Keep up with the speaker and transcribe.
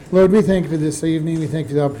Lord, we thank you for this evening. We thank you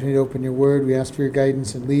for the opportunity to open your word. We ask for your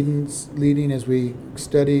guidance and leading as we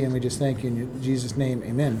study, and we just thank you in Jesus' name.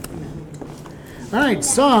 Amen. All right,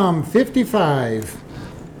 Psalm 55.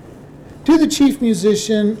 To the chief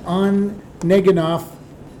musician on Neginoth,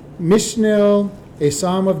 Mishnel, a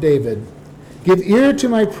psalm of David. Give ear to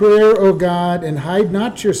my prayer, O God, and hide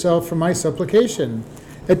not yourself from my supplication.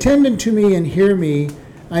 Attend unto me and hear me.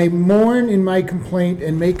 I mourn in my complaint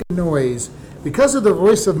and make a noise. Because of the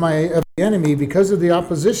voice of the enemy, because of the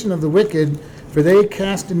opposition of the wicked, for they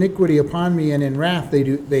cast iniquity upon me, and in wrath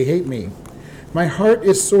they hate me. My heart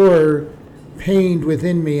is sore pained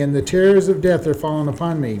within me, and the terrors of death are fallen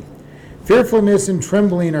upon me. Fearfulness and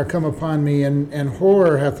trembling are come upon me, and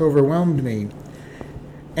horror hath overwhelmed me.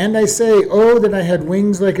 And I say, oh, that I had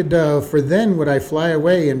wings like a dove, for then would I fly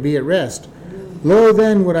away and be at rest. Lo,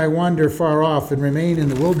 then would I wander far off and remain in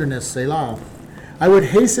the wilderness, Selah. I would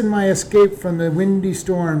hasten my escape from the windy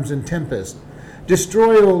storms and tempest.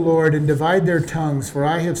 Destroy, O Lord, and divide their tongues, for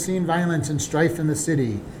I have seen violence and strife in the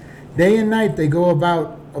city. Day and night they go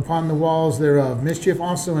about upon the walls thereof. Mischief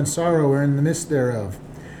also and sorrow are in the midst thereof.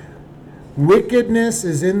 Wickedness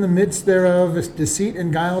is in the midst thereof. Deceit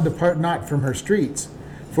and guile depart not from her streets.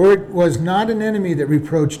 For it was not an enemy that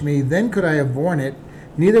reproached me, then could I have borne it.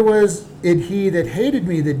 Neither was it he that hated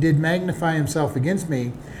me that did magnify himself against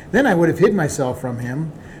me. Then I would have hid myself from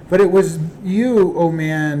him. But it was you, O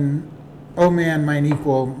man, mine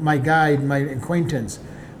equal, my guide, my acquaintance.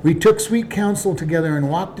 We took sweet counsel together and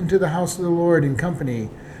walked into the house of the Lord in company.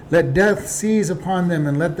 Let death seize upon them,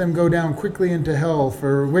 and let them go down quickly into hell,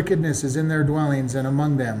 for wickedness is in their dwellings and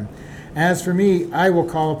among them. As for me, I will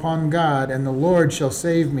call upon God, and the Lord shall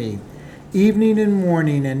save me. Evening and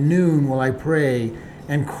morning and noon will I pray,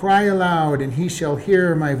 and cry aloud, and he shall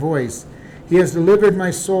hear my voice. He has delivered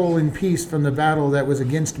my soul in peace from the battle that was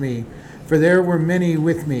against me, for there were many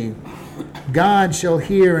with me. God shall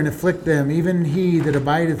hear and afflict them, even he that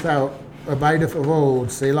abideth of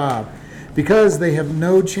old, Selah. Because they have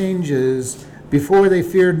no changes, before they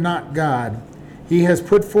feared not God. He has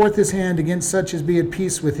put forth his hand against such as be at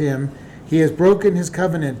peace with him. He has broken his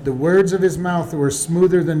covenant. The words of his mouth were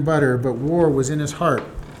smoother than butter, but war was in his heart.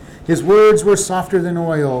 His words were softer than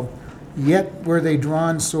oil, yet were they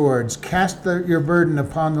drawn swords. Cast your burden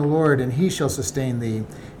upon the Lord, and he shall sustain thee.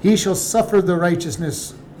 He shall never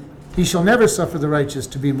suffer the righteous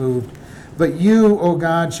to be moved. But you, O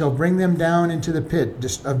God, shall bring them down into the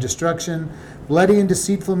pit of destruction. Bloody and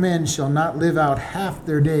deceitful men shall not live out half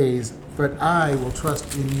their days, but I will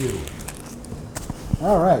trust in you.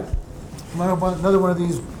 All right. Another one of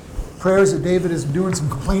these prayers that David is doing some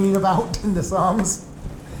complaining about in the Psalms.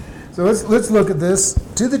 So let's look at this.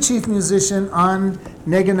 To the chief musician on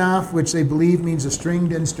Neginoth, which they believe means a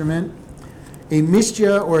stringed instrument, a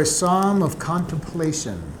mishya, or a psalm of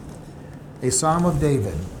contemplation, a psalm of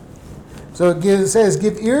David. So it says,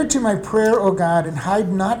 give ear to my prayer, O God, and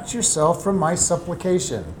hide not yourself from my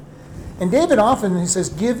supplication. And David often, he says,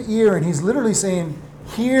 give ear, and he's literally saying,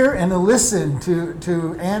 hear and listen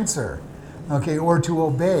to answer, okay, or to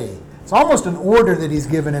obey. It's almost an order that he's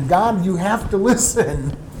given, and God, you have to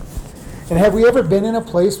listen. And have we ever been in a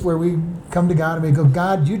place where we come to God and we go,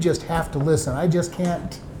 God, you just have to listen. I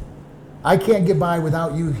can't get by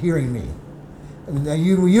without you hearing me.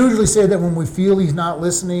 You usually say that when we feel he's not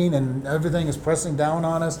listening and everything is pressing down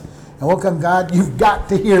on us. And we'll come, God, you've got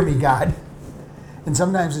to hear me, God. And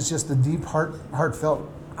sometimes it's just a deep, heartfelt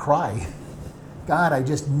cry. God, I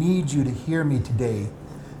just need you to hear me today.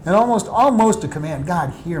 And almost a command,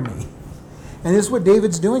 God, hear me. And this is what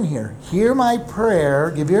David's doing here. Hear my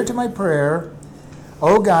prayer, give ear to my prayer,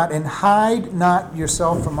 O God, and hide not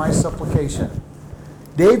yourself from my supplication.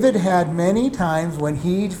 David had many times when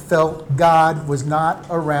he felt God was not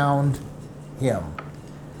around him.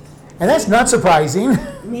 And that's not surprising.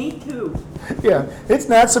 Me too. Yeah, it's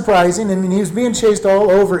not surprising. I mean, he was being chased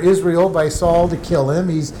all over Israel by Saul to kill him.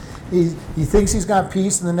 He thinks he's got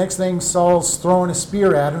peace, and the next thing, Saul's throwing a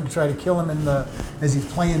spear at him to try to kill him as he's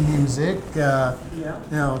playing music.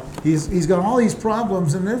 He's got all these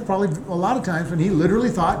problems, and there's probably a lot of times when he literally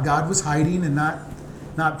thought God was hiding and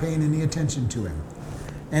not paying any attention to him.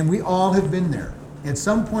 And we all have been there. At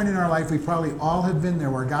some point in our life, we probably all have been there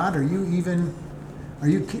where, God, do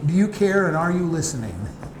you care, and are you listening?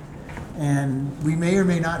 And we may or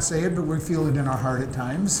may not say it, but we feel it in our heart at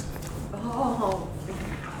times. Oh.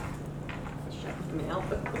 Shut me out.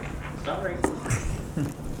 Sorry.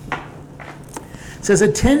 It says,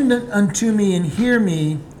 attend unto me and hear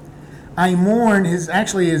me. I mourn is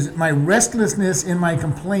my restlessness in my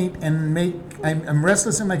complaint, and I'm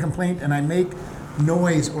restless in my complaint, and I make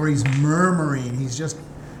noise, or he's murmuring. He's just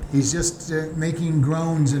just making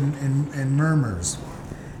groans and murmurs.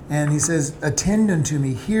 And he says, attend unto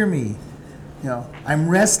me, hear me. I'm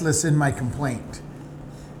restless in my complaint.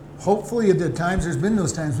 Hopefully at the times, there's been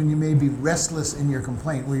those times when you may be restless in your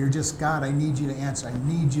complaint, where you're just, God, I need you to answer. I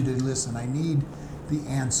need you to listen. I need the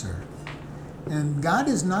answer. And God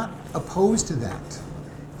is not opposed to that.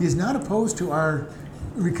 He is not opposed to our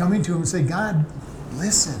coming to him and say, God,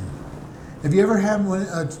 listen. Have you ever had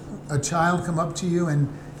a child come up to you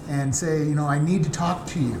and say, I need to talk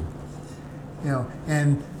to you?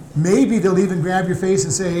 And maybe they'll even grab your face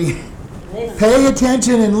and say, pay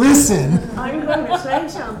attention and listen. I'm going to say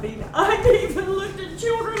something. I even looked at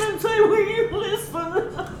children and say, will you listen?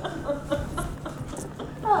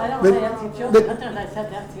 I don't say that to children, sometimes I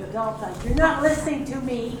said that to adults, like, you're not listening to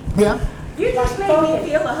me. Yeah. You just made me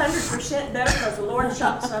feel 100% better because the Lord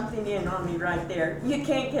shot something in on me right there. You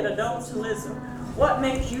can't get adults to listen. What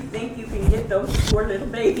makes you think you can get those poor little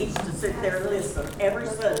babies to sit there and listen every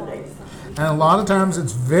Sunday? And a lot of times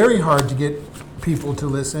it's very hard to get people to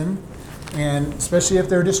listen, and especially if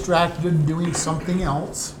they're distracted doing something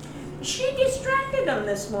else. She distracted them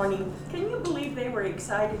this morning. Can you believe they were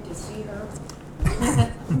excited to see her?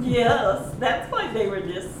 Yes, that's why they were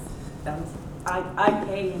just, I'm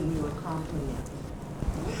paying you a compliment.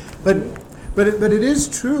 But it is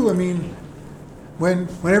true. I mean,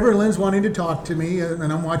 whenever Lynn's wanting to talk to me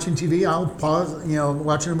and I'm watching TV, I'll pause,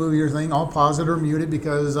 watching a movie or thing, I'll pause it or mute it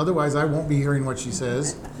because otherwise I won't be hearing what she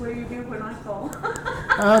says. What do you do when I call?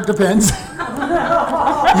 Depends. Depends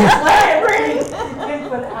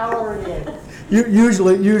what hour it is.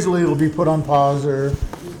 Usually it'll be put on pause or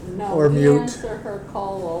No, we mute. answer her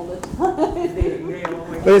call all the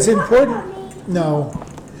time. But it's important. No.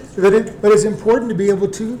 But it's important to be able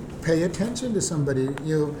to pay attention to somebody.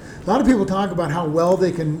 A lot of people talk about how well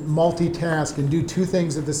they can multitask and do two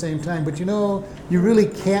things at the same time, but you really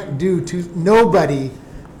can't do two. Nobody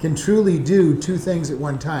can truly do two things at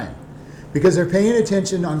one time because they're paying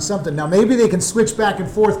attention on something. Now maybe they can switch back and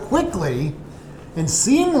forth quickly and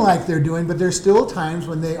seem like they're doing, but there's still times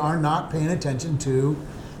when they are not paying attention to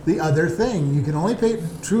the other thing. You can only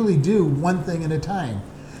truly do one thing at a time.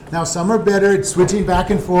 Now, some are better at switching back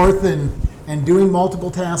and forth and doing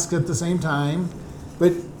multiple tasks at the same time,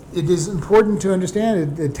 but it is important to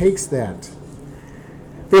understand it takes that.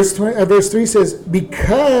 Verse 3 says,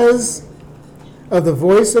 because of the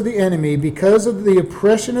voice of the enemy, because of the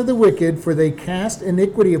oppression of the wicked, for they cast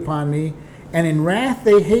iniquity upon me, and in wrath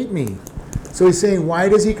they hate me. So he's saying, why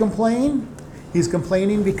does he complain? He's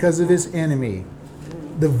complaining because of his enemy.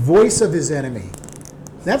 The voice of his enemy.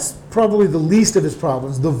 That's probably the least of his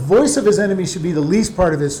problems. The voice of his enemy should be the least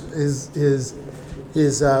part of his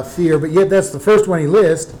fear, but yet that's the first one he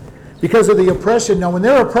lists. Because of the oppression. Now, when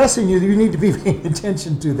they're oppressing you, you need to be paying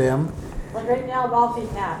attention to them. Like right now,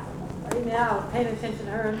 multitask. Right now, paying attention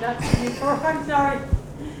to her and not to me before. I'm sorry.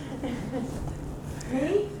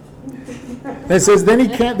 Me? It says,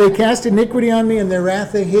 then they cast iniquity on me, and their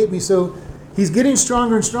wrath they hate me. So he's getting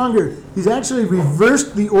stronger and stronger. He's actually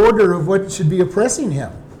reversed the order of what should be oppressing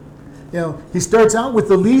him. He starts out with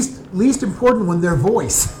the least important one, their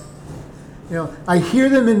voice. I hear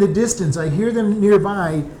them in the distance. I hear them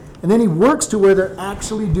nearby. And then he works to where they're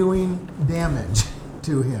actually doing damage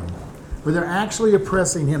to him, where they're actually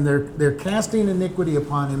oppressing him. They're casting iniquity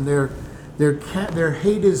upon him. Their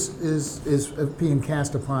hate is being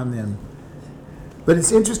cast upon them. But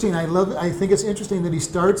it's interesting. I think it's interesting that he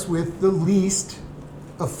starts with the least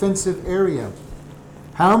offensive area.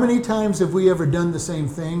 How many times have we ever done the same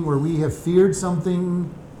thing where we have feared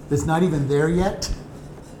something that's not even there yet?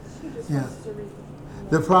 Yeah.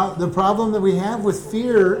 The problem that we have with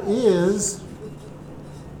fear is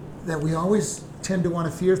that we always tend to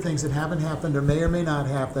want to fear things that haven't happened or may not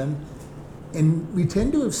happen, and we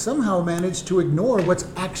tend to have somehow managed to ignore what's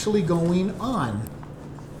actually going on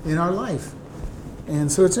in our life.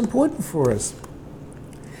 And so it's important for us.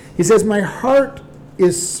 He says, my heart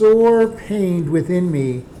is sore pained within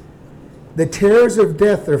me. The terrors of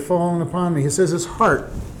death are fallen upon me. He says his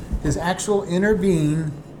heart, his actual inner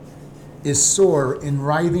being, is sore in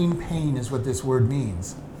writhing pain is what this word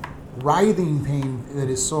means. Writhing pain that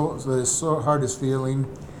his heart is feeling.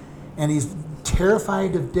 And he's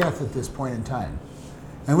terrified of death at this point in time.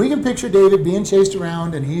 And we can picture David being chased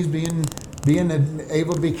around and he's being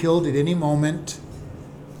able to be killed at any moment.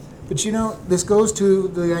 But this goes to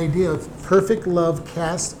the idea of perfect love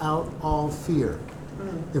casts out all fear.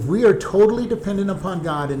 If we are totally dependent upon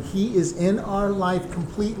God and he is in our life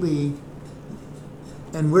completely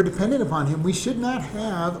and we're dependent upon him, we should not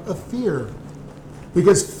have a fear.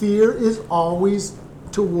 Because fear is always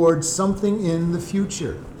towards something in the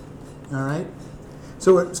future. All right?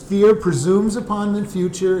 So fear presumes upon the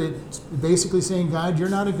future. It's basically saying, God, you're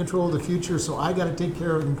not in control of the future, so I got to take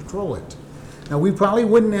care of it and control it. Now, we probably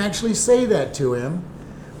wouldn't actually say that to him,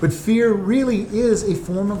 but fear really is a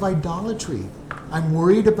form of idolatry. I'm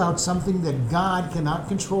worried about something that God cannot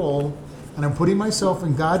control, and I'm putting myself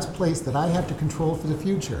in God's place that I have to control for the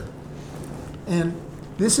future. And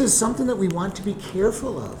this is something that we want to be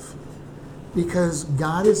careful of, because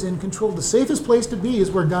God is in control. The safest place to be is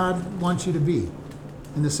where God wants you to be.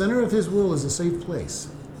 In the center of his will is a safe place.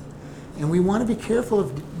 And we want to be careful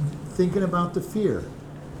of thinking about the fear.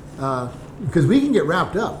 Because we can get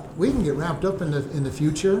wrapped up. We can get wrapped up in the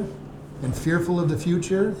future and fearful of the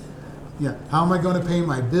future. Yeah, how am I going to pay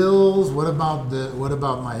my bills? What about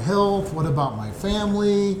my health? What about my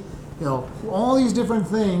family? You know, all these different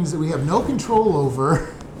things that we have no control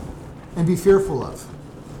over and be fearful of.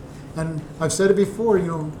 And I've said it before, you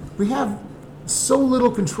know, we have so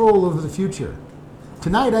little control over the future.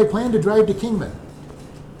 Tonight I plan to drive to Kingman.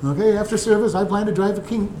 Okay, after service I plan to drive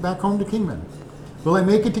back home to Kingman. Will I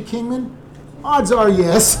make it to Kingman? Odds are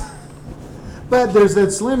yes. But there's that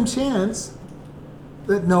slim chance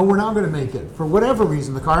that no, we're not going to make it. For whatever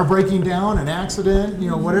reason, the car breaking down, an accident, you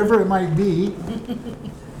know, whatever it might be.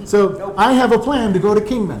 So I have a plan to go to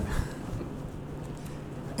Kingman.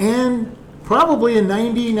 And probably a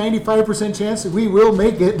 90-95% chance that we will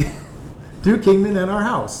make it to Kingman and our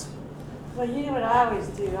house. Well, you know what I always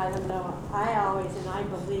do? I don't know. I always, and I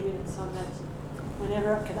believe in it so much,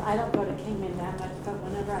 whenever, because I don't go to Kingman that much, but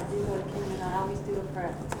whenever I do go to Kingman, I always do a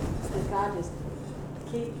prayer. That God just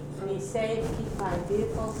keep me safe, keep my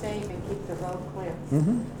vehicle safe, and keep the road clear.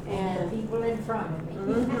 Mm-hmm. And the people in front of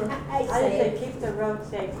me. I just say keep the road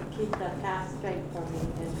safe and keep the path straight for me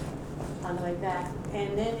and on the way back.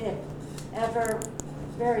 And then if ever,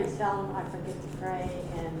 very seldom, I forget to pray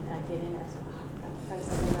and I get in there, so I pray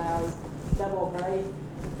something, I always double pray.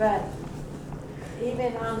 But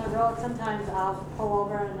even on the road, sometimes I'll pull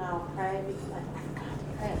over and I'll pray because I forgot to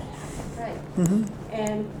pray. I have to pray. Mm-hmm.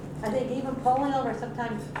 And I think even pulling over,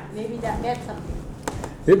 sometimes maybe that meant something.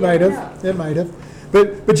 It might have. Yeah. It might have.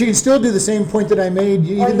 But you can still do the same point that I made,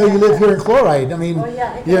 even though yeah, you live yeah. here in Chloride. I mean, Oh,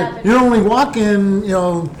 yeah, it can happen. you're only walking,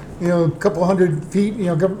 a couple hundred feet,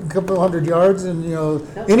 a couple hundred yards, and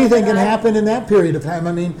anything can happen in that period of time.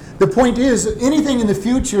 I mean, the point is, anything in the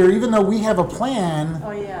future, even though we have a plan,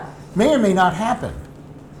 Oh, yeah. may or may not happen.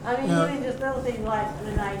 I mean, Yeah. even just little things like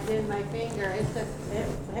when I did my finger,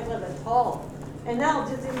 it was a toll. And now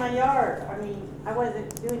just in my yard, I mean, I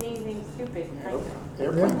wasn't doing anything stupid.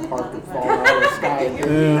 Airplane part could fall out of the sky. and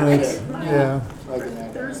hit you. Yeah. Like an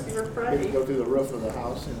accident. Thursday or It Friday. could go through the roof of the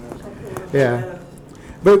house, Yeah.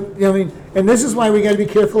 But, and this is why we got to be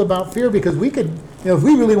careful about fear, because we could, if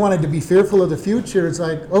we really wanted to be fearful of the future, it's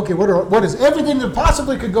like, okay, what is everything that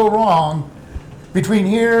possibly could go wrong between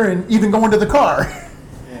here and even going to the car?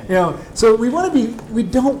 So we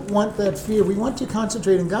don't want that fear. We want to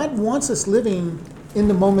concentrate, and God wants us living in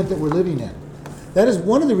the moment that we're living in. That is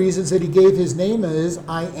one of the reasons that he gave his name is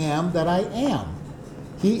I am that I am.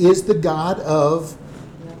 He is the God of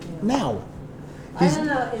now. I don't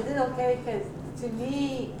know, is it okay, because to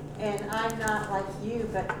me, and I'm not like you,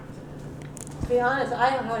 but to be honest, I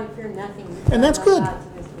don't really fear nothing. And that's good.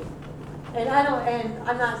 And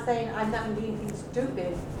I'm not saying I'm not going to do anything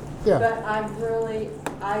stupid, Yeah. but I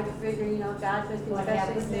figure, God just, What especially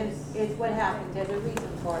happens since it's what happened, there's a reason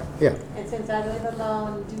for it. Yeah. And since I live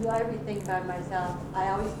alone, do everything by myself, I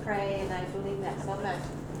always pray, and I believe that so much.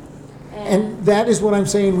 And that is what I'm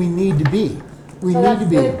saying we need to be. We so need that's to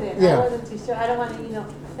be. good then. I Yeah. wasn't too sure. I don't want to, then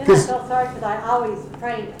I 'Cause- felt sorry because I always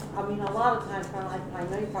prayed. I mean, a lot of times, I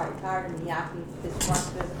know you're probably tired of me asking this,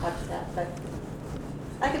 watch that, but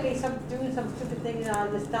I could be doing some stupid thing, and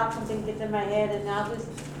I'll just stop something, gets in my head, and I'll just,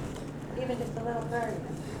 even just a little prayer.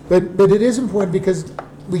 But it is important because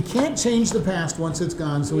we can't change the past once it's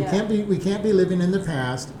gone, so Yeah. we can't be living in the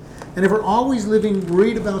past. And if we're always living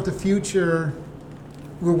worried about the future,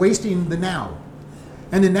 we're wasting the now.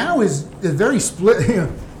 And the now is very split.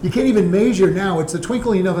 You can't even measure now. It's the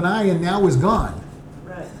twinkling of an eye, and now is gone.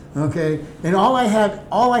 Right. Okay, and all I have,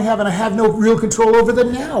 and I have no real control over the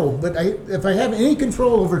now. But if I have any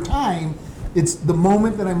control over time, it's the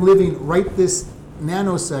moment that I'm living right this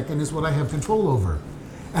nanosecond is what I have control over.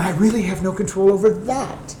 And I really have no control over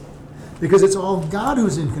that, because it's all God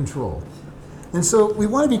who's in control. And so we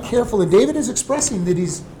want to be careful. And David is expressing that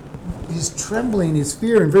he's trembling, his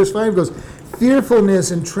fear. In verse 5 goes,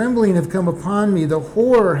 fearfulness and trembling have come upon me. The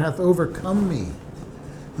horror hath overcome me.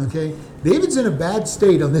 Okay? David's in a bad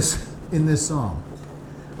state in this psalm.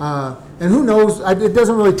 And who knows, it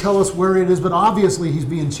doesn't really tell us where it is, but obviously he's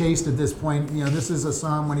being chased at this point. This is a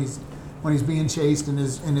psalm when he's when he's being chased and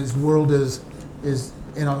his world is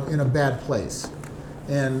in a bad place.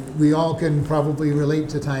 And we all can probably relate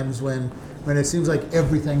to times when it seems like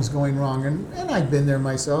everything's going wrong. And I've been there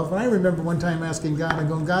myself. And I remember one time asking God, I'm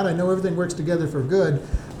going, God, I know everything works together for good,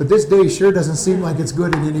 but this day sure doesn't seem like it's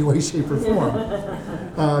good in any way, shape, or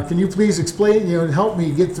form. Can you please explain, help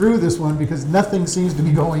me get through this one, because nothing seems to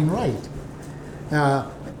be going right.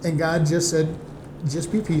 And God just said,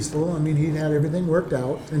 just be peaceful. I mean, he had everything worked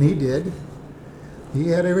out, and he did. He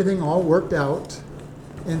had everything all worked out.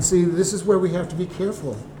 And see, this is where we have to be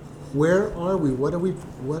careful. Where are we? What are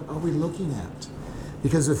we looking at?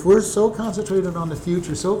 Because if we're so concentrated on the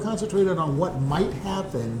future, so concentrated on what might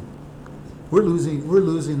happen, we're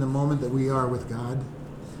losing the moment that we are with God.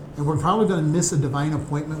 And we're probably going to miss a divine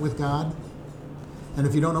appointment with God. And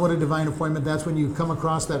if you don't know what a divine appointment, that's when you come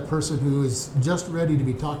across that person who is just ready to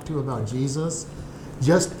be talked to about Jesus.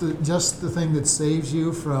 Just the thing that saves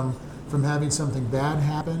you from having something bad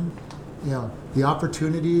happen. The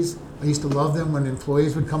opportunities. I used to love them when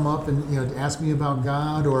employees would come up and ask me about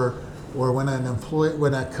God, or when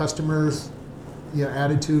a customer's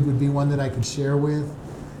attitude would be one that I could share with.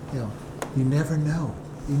 You never know.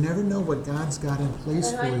 You never know what God's got in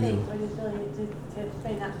place for And I you. think what is really, it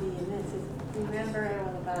may not be in this, is remember it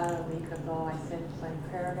was about a week ago I said when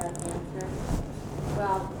prayer got answered.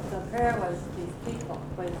 Well, the prayer was these people,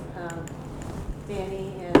 with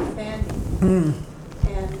Danny and Sandy.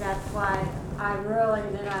 And that's why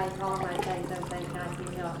then I told my friends, I'm thinking,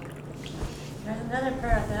 there's another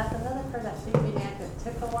prayer, that's another prayer that should be answered. It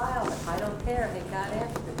took a while, but I don't care, it got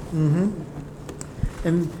answered. Mm-hmm.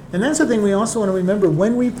 And that's the thing we also want to remember.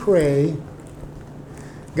 When we pray,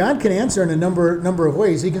 God can answer in a number of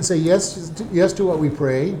ways. He can say yes to what we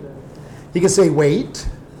pray. He can say wait.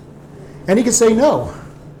 And he can say no.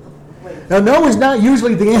 Now, no is not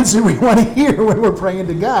usually the answer we want to hear when we're praying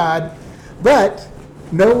to God, but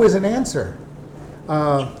no is an answer.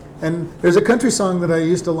 And there's a country song that I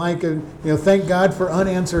used to like, thank God for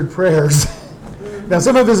unanswered prayers. Now,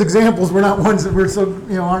 some of his examples were not ones that were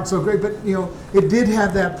aren't so great, but it did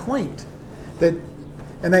have that point. But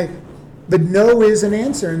no is an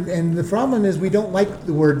answer, and the problem is we don't like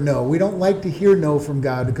the word no. We don't like to hear no from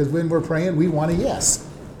God, because when we're praying, we want a yes.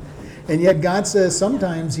 And yet God says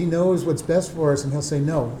sometimes he knows what's best for us, and he'll say,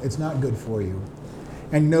 no, it's not good for you.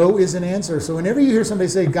 And no is an answer. So whenever you hear somebody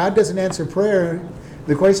say God doesn't answer prayer,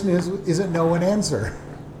 the question isn't no an answer?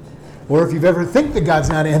 Or if you've ever think that God's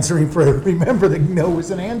not answering prayer, remember that no is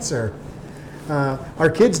an answer. Our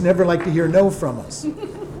kids never like to hear no from us.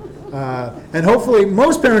 And hopefully,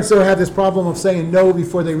 most parents though have this problem of saying no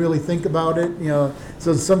before they really think about it.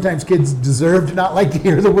 So sometimes kids deserve to not like to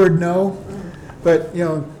hear the word no. But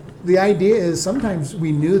the idea is sometimes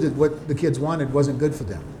we knew that what the kids wanted wasn't good for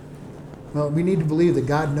them. Well, we need to believe that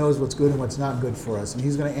God knows what's good and what's not good for us, and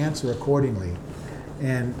he's going to answer accordingly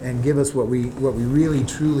and give us what we really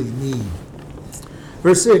truly need.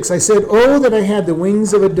 Verse 6, I said, oh, that I had the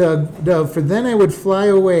wings of a dove, for then I would fly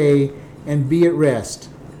away and be at rest.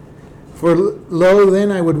 For lo,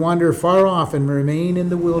 then I would wander far off and remain in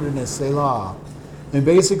the wilderness, Selah. And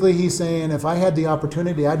basically he's saying, if I had the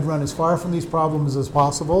opportunity, I'd run as far from these problems as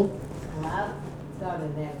possible. Well, I thought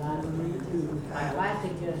of that, but my wife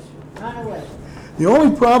could just run away. The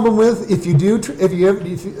only problem with if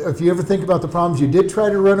you ever think about the problems you did try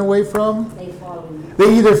to run away from, They follow you.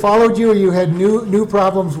 they either followed you or you had new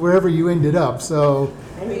problems wherever you ended up. So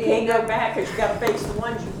And you can't go back because you got to face the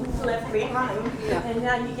ones you left behind. And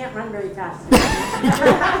now you can't run very fast. I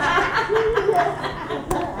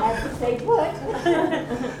have to stay put.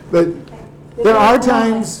 but there are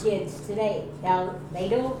times. Kids today, now they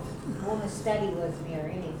don't want to study with me or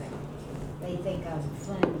anything. They think I'm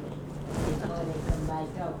funny. That's why they come by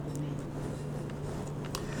and talk to me.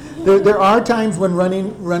 There are times when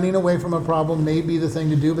running away from a problem may be the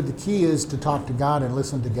thing to do, but the key is to talk to God and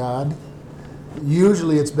listen to God.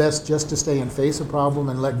 Usually it's best just to stay and face a problem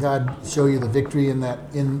and let God show you the victory in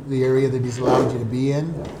the area that he's allowed you to be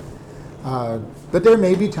in. But there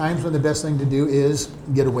may be times when the best thing to do is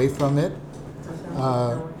get away from it.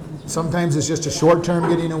 Sometimes it's just a short term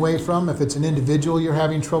getting away from. If it's an individual you're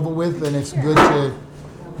having trouble with, then it's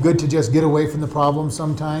good to just get away from the problem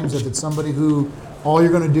sometimes. If it's somebody who all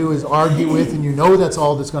you're going to do is argue with and you know that's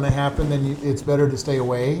all that's going to happen, then it's better to stay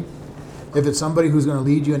away. If it's somebody who's going to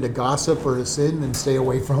lead you into gossip or to sin, then stay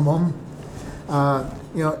away from them.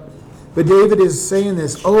 But David is saying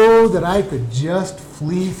this, oh, that I could just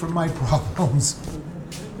flee from my problems.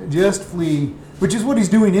 Just flee, which is what he's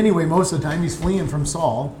doing anyway most of the time. He's fleeing from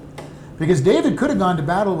Saul. Because David could have gone to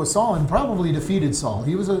battle with Saul and probably defeated Saul.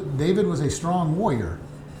 David was a strong warrior.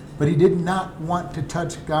 But he did not want to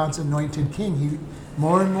touch God's anointed king. He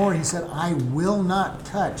more and more he said, I will not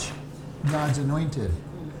touch God's anointed.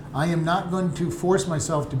 I am not going to force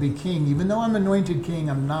myself to be king. Even though I'm anointed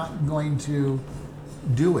king, I'm not going to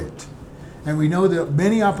do it. And we know that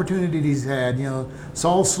many opportunities he's had. You know,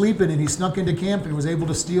 Saul's sleeping and he snuck into camp and was able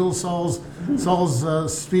to steal Saul's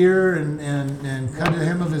spear and cut the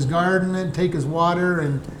hem of his garment, take his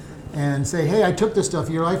water and say, hey, I took this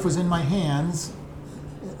stuff. Your life was in my hands.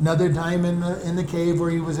 Another time in the cave where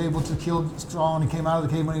he was able to kill Saul and he came out of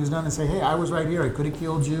the cave when he was done and say, hey, I was right here. I could have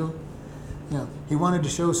killed you. You know, he wanted to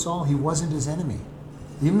show Saul he wasn't his enemy.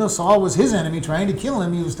 Even though Saul was his enemy trying to kill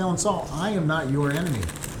him, he was telling Saul, I am not your enemy.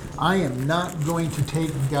 I am not going to take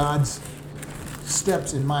God's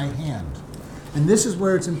steps in my hand. And this is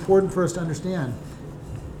where it's important for us to understand.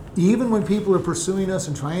 Even when people are pursuing us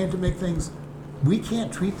and trying to make things, we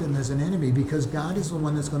can't treat them as an enemy because God is the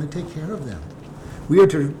one that's going to take care of them. We are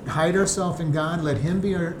to hide ourselves in God, let Him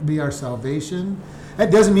be our salvation. That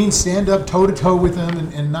doesn't mean stand up toe-to-toe with them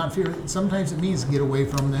and not fear. Sometimes it means get away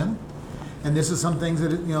from them. And this is some things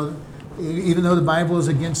that, you know, even though the Bible is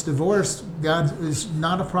against divorce, God is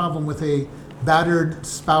not a problem with a battered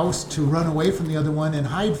spouse to run away from the other one and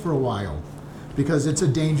hide for a while because it's a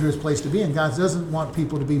dangerous place to be. And God doesn't want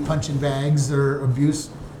people to be punching bags or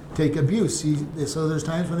take abuse. So there's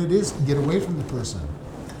times when it is get away from the person.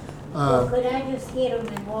 Well, could I just hit him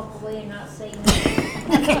and walk away and not say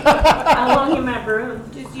nothing? I want him my broom.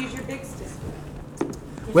 Just use your big stick.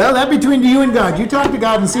 Well, that between you and God. You talk to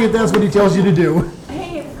God and see if that's what He tells you to do.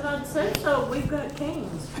 Hey, if God said so, we've got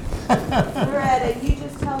canes. Loretta, you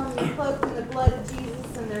just tell them you're cloaked in the blood of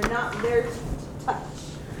Jesus and they're not theirs to touch.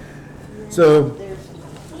 So, Theirs to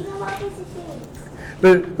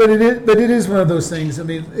but it is one of those things. I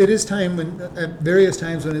mean, it is time when at various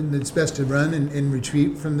times when it's best to run and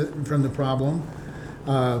retreat from the problem,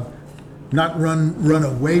 not run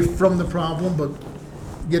away from the problem, but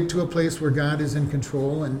get to a place where God is in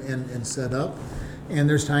control and set up. And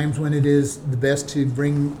there's times when it is the best to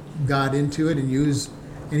bring God into it and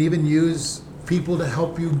even use people to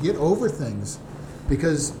help you get over things.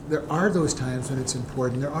 Because there are those times when it's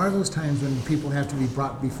important. There are those times when people have to be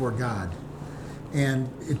brought before God. And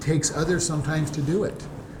it takes others sometimes to do it.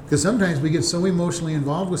 Because sometimes we get so emotionally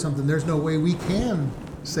involved with something, there's no way we can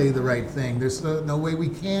say the right thing. There's no way we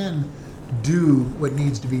can do what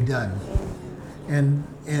needs to be done. And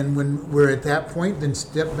when we're at that point, then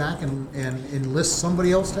step back and enlist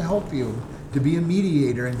somebody else to help you, to be a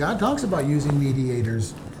mediator. And God talks about using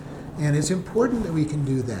mediators. And it's important that we can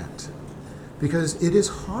do that. Because it is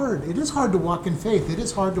hard. It is hard to walk in faith. It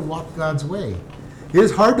is hard to walk God's way. It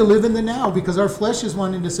is hard to live in the now because our flesh is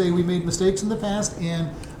wanting to say we made mistakes in the past and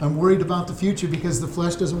I'm worried about the future because the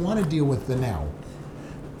flesh doesn't want to deal with the now.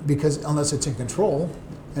 Because unless it's in control,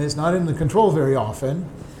 and it's not in the control very often,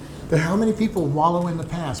 but how many people wallow in the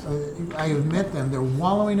past? I have met them. They're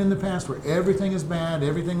wallowing in the past where everything is bad,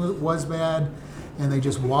 everything was bad, and they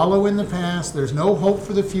just wallow in the past. There's no hope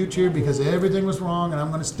for the future because everything was wrong and I'm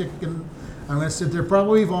going to sit there.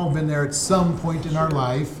 Probably we've all been there at some point in our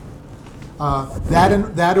life.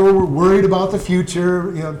 That or we're worried about the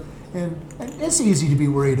future, you know, and it's easy to be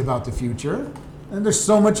worried about the future. And there's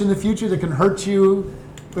so much in the future that can hurt you,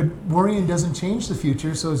 but worrying doesn't change the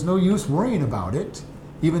future, so it's no use worrying about it,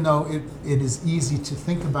 even though it is easy to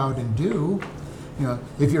think about and do. You know,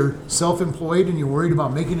 if you're self-employed and you're worried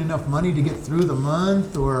about making enough money to get through the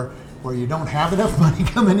month, or you don't have enough money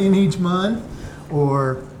coming in each month,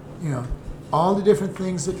 or, you know, all the different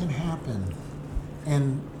things that can happen.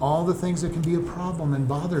 And all the things that can be a problem and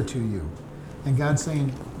bother to you. And God's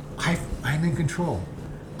saying, I'm in control.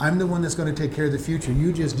 I'm the one that's going to take care of the future.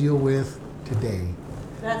 You just deal with today.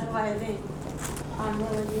 That's why I think I'm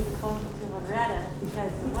really being closer to Loretta,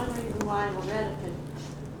 because the one reason why Loretta could,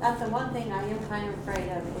 that's the one thing I am kind of afraid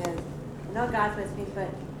of is, I know God's with me,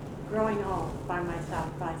 but growing old by myself,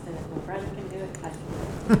 if I said if my brother can do it, I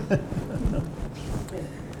can do it.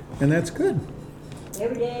 And that's good.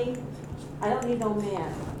 Every day. I don't need no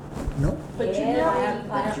man. No? But Yeah, you're I not, have-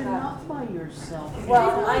 but you're not by yourself.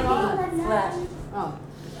 Well, I need flesh. Oh.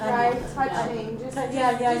 Right, touching, just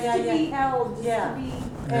Yeah, to yeah. be held, just Yeah. to be.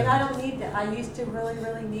 And I don't need that. I used to really,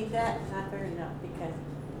 really need that, not very enough, because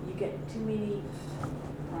you get too many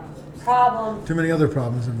problems Too many other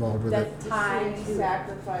problems involved with it. that tie Many to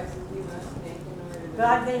sacrifices you must make in order to.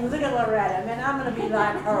 God saying, look at Loretta, man, I'm gonna be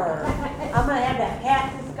like her. I'm gonna have that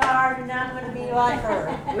cactus garden, and I'm gonna be like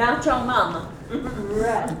her. Macho mama.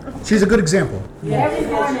 Right. She's a good example. Every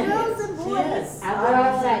morning. Yes. I go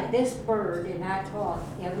outside this bird and I talk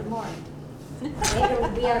every morning. Later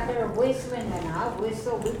we'll be out there whistling and I'll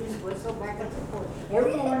whistle, we just whistle back and forth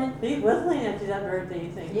every morning. Be whistling if you never heard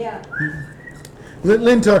anything. Yeah.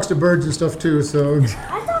 Lynn talks to birds and stuff too, so,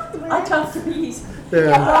 I talk to bees.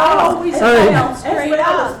 yeah. I always All right. tell As straight well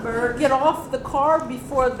as up, birds. get off the car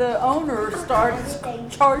before the owner starts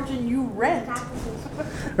charging you rent. All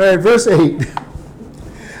right, verse 8.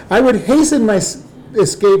 I would hasten my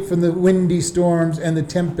escape from the windy storms and the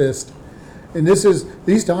tempest. And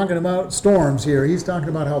he's talking about storms here. He's talking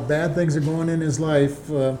about how bad things are going in his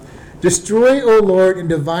life. Destroy, O Lord, and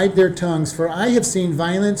divide their tongues, for I have seen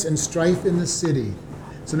violence and strife in the city.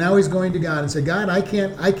 So now he's going to God and say, God, I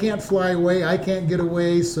can't fly away, I can't get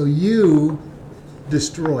away, so you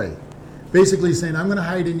destroy. Basically saying, I'm going to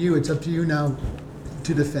hide in you. It's up to you now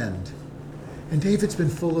to defend. And David's been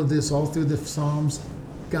full of this all through the Psalms.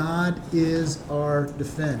 God is our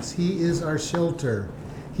defense. He is our shelter.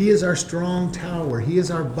 He is our strong tower. He is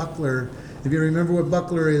our buckler. If you remember what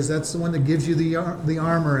buckler is, that's the one that gives you the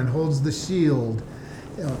armor and holds the shield.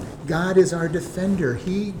 You know, God is our defender.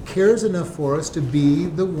 He cares enough for us to be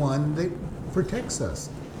the one that protects us.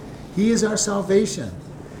 He is our salvation.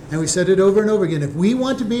 And we said it over and over again. If we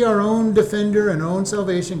want to be our own defender and our own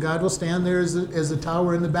salvation, God will stand there as a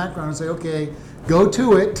tower in the background and say, okay, go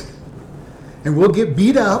to it. And we'll get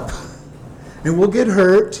beat up. And we'll get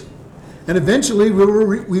hurt. And eventually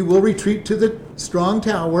we will retreat to the strong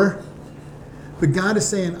tower. But God is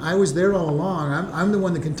saying, I was there all along. I'm the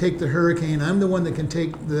one that can take the hurricane. I'm the one that can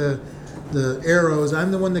take the arrows.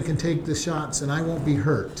 I'm the one that can take the shots, and I won't be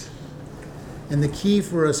hurt. And the key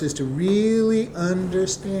for us is to really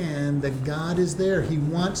understand that God is there. He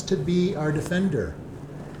wants to be our defender.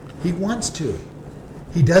 He wants to.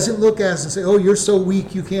 He doesn't look at us and say, oh, you're so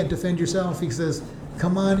weak you can't defend yourself. He says,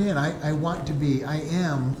 come on in. I want to be. I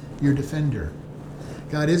am your defender.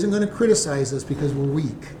 God isn't going to criticize us because we're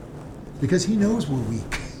weak. Because he knows we're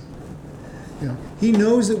weak. You know, he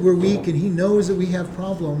knows that we're weak and he knows that we have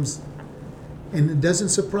problems. And it doesn't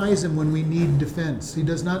surprise him when we need defense. He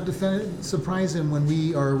does not surprise him when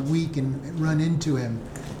we are weak and run into him.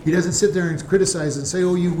 He doesn't sit there and criticize and say,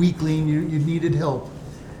 oh, you weakling, you needed help.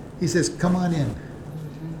 He says, come on in.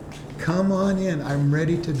 Come on in. I'm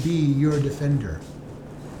ready to be your defender.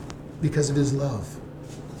 Because of his love.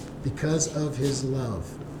 Because of his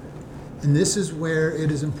love. And this is where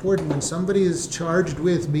it is important when somebody is charged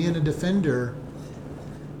with being a defender,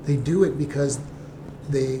 they do it because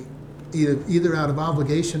they either out of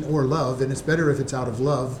obligation or love, and it's better if it's out of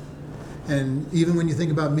love. And even when you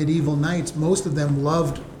think about medieval knights, most of them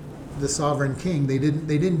loved the sovereign king. They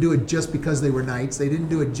didn't do it just because they were knights. They didn't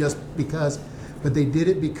do it just because, but they did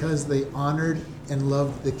it because they honored and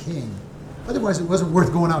loved the king. Otherwise, it wasn't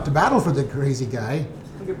worth going out to battle for the crazy guy.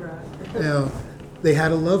 You're right. You know, they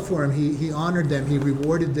had a love for him. He honored them. He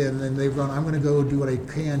rewarded them. And they've gone, I'm going to go do what I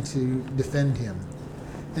can to defend him.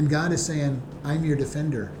 And God is saying, I'm your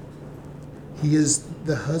defender. He is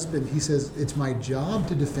the husband. He says, it's my job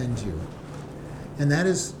to defend you. And that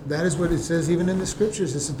is what it says even in the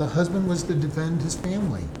scriptures. It says the husband was to defend his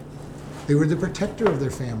family. They were the protector of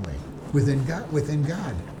their family within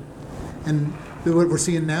God. And what we're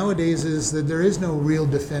seeing nowadays is that there is no real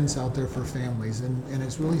defense out there for families. And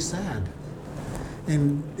it's really sad.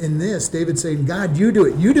 And in this, David's saying, God, you do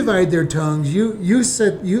it. You divide their tongues. You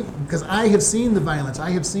said, because I have seen the violence.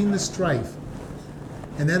 I have seen the strife.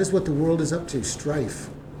 And that is what the world is up to, strife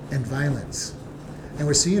and violence. And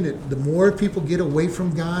we're seeing it. The more people get away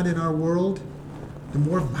from God in our world, the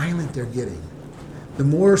more violent they're getting. The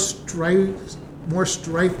more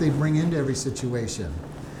strife they bring into every situation.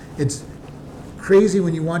 It's crazy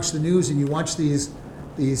when you watch the news and you watch these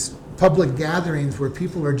public gatherings where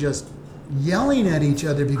people are just yelling at each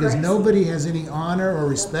other because nobody has any honor or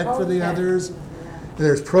respect for the others.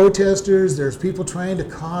 There's protesters, there's people trying to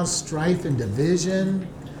cause strife and division.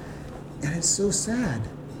 And it's so sad.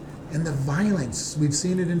 And the violence, we've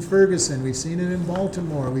seen it in Ferguson, we've seen it in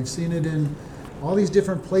Baltimore, we've seen it in all these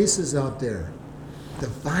different places out there. The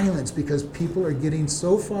violence, because people are getting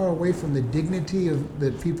so far away from the dignity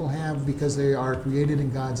that people have because they are created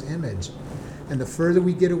in God's image. And the further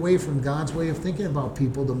we get away from God's way of thinking about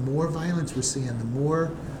people, the more violence we're seeing, the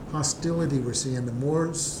more hostility we're seeing, the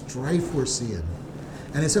more strife we're seeing.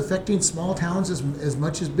 And it's affecting small towns as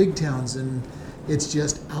much as big towns, and it's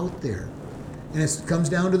just out there. And it comes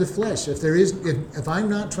down to the flesh. If I'm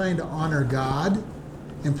not trying to honor God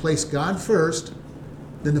and place God first,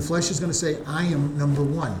 then the flesh is going to say, I am number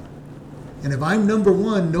one. And if I'm number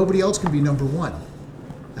one, nobody else can be number one.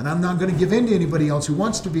 And I'm not going to give in to anybody else who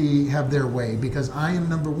wants to have their way because I am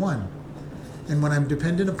number one. And when I'm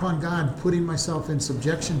dependent upon God, putting myself in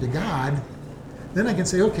subjection to God, then I can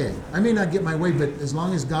say, okay, I may not get my way, but as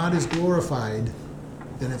long as God is glorified,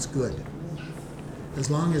 then it's good. As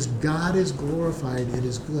long as God is glorified, it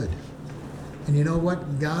is good. And you know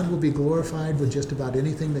what? God will be glorified with just about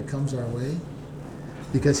anything that comes our way,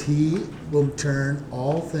 because he will turn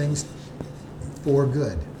all things for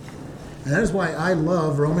good. And that is why I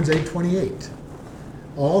love Romans 8:28.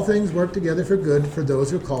 All things work together for good for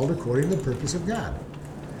those who are called according to the purpose of God.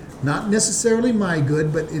 Not necessarily my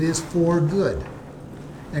good, but it is for good.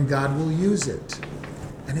 And God will use it.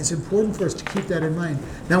 And it's important for us to keep that in mind.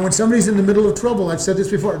 Now, when somebody's in the middle of trouble, I've said this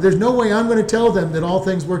before, there's no way I'm going to tell them that all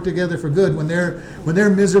things work together for good when they're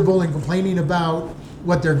miserable and complaining about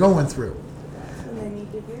what they're going through. And they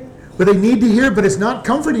need to hear. But they need to hear it, but it's not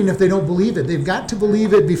comforting if they don't believe it. They've got to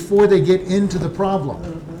believe it before they get into the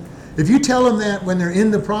problem. If you tell them that when they're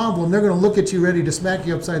in the problem, they're going to look at you ready to smack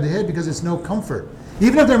you upside the head because it's no comfort.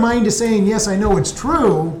 Even if their mind is saying, yes, I know it's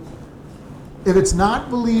true, if it's not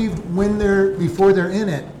believed before they're in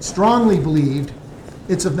it, strongly believed,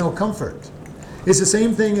 it's of no comfort. It's the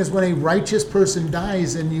same thing as when a righteous person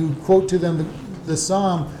dies and you quote to them the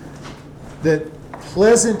psalm that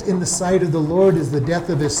pleasant in the sight of the Lord is the death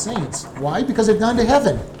of his saints. Why? Because they've gone to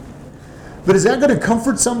heaven. But is that going to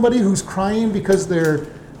comfort somebody who's crying because their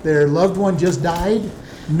loved one just died?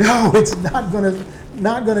 No, it's not going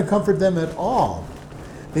to comfort them at all.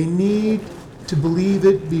 They need to believe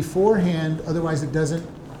it beforehand, otherwise it doesn't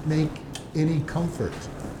make any comfort.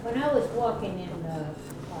 When I was walking in the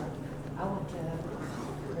park, I went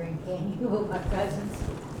to Grand Canyon with my cousins,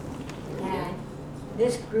 and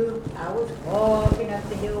this group, I was walking up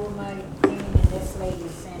the hill with my cane, and this lady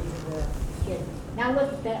said to the kid, now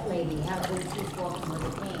look at that lady, how good she's walking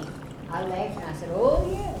with a cane. I laughed and I said, oh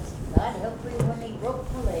yes, God help me when he broke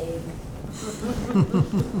my leg.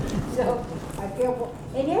 So I feel,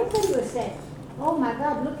 and everybody was saying, oh my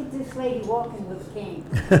God, look at this lady walking with a cane.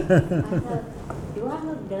 I thought, do I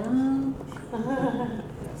look dumb?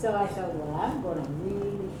 So I thought, well, I'm going to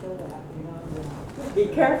really show up, you know. Be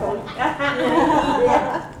careful.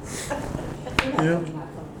 Yeah.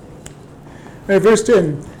 All right, verse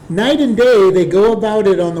 10. Night and day they go about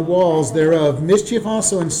it on the walls thereof. Mischief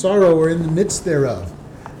also and sorrow are in the midst thereof.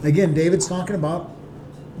 Again, David's talking about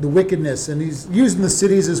the wickedness, and he's using the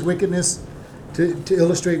cities as wickedness to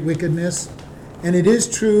illustrate wickedness. And it is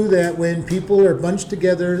true that when people are bunched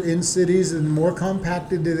together in cities, and the more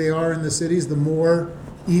compacted they are in the cities, the more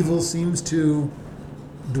evil seems to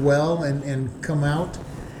dwell and come out.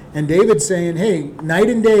 And David's saying, hey, night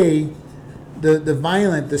and day, the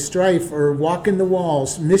violent, the strife are walking the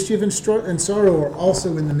walls. Mischief and sorrow are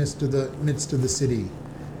also in the midst of the city.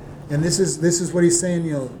 And this is what he's saying,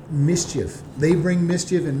 you know, mischief. They bring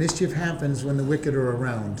mischief, and mischief happens when the wicked are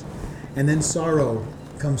around. And then sorrow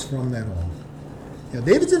comes from that all. Now,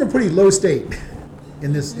 David's in a pretty low state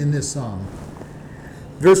in this psalm.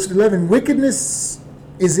 Verse 11, wickedness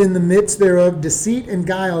is in the midst thereof, deceit and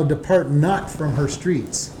guile depart not from her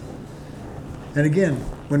streets. And again,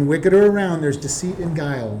 when wicked are around, there's deceit and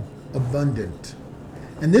guile abundant.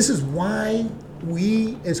 And this is why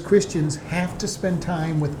we as Christians have to spend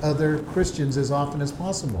time with other Christians as often as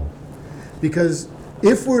possible. Because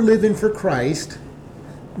if we're living for Christ,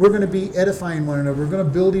 we're going to be edifying one another. We're going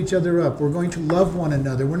to build each other up. We're going to love one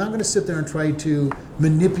another. We're not going to sit there and try to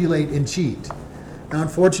manipulate and cheat. Now,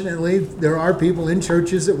 unfortunately, there are people in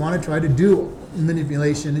churches that want to try to do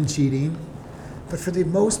manipulation and cheating. But for the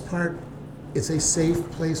most part, it's a safe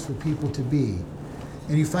place for people to be.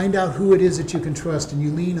 And you find out who it is that you can trust, and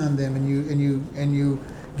you lean on them, and you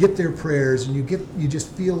get their prayers, and you just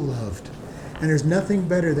feel loved. And there's nothing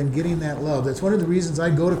better than getting that love. That's one of the reasons I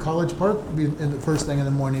go to College Park in the first thing in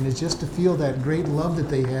the morning, is just to feel that great love that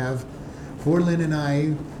they have for Lynn and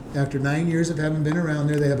I. After 9 years of having been around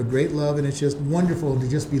there, they have a great love, and it's just wonderful to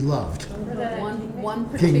just be loved. One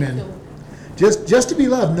particular. Amen. Just to be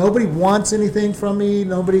loved. Nobody wants anything from me.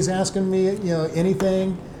 Nobody's asking me,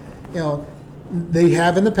 anything. They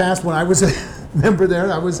have in the past when I was a member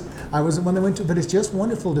there. I was the one that went to. But it's just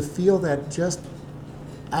wonderful to feel that just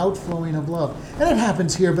outflowing of love. And it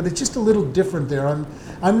happens here, but it's just a little different there.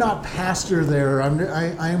 I'm not pastor there.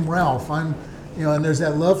 I am Ralph. And there's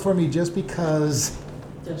that love for me just because.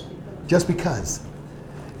 Just because.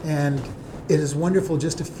 And it is wonderful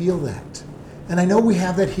just to feel that. And I know we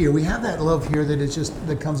have that here. We have that love here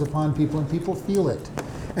that comes upon people, and people feel it.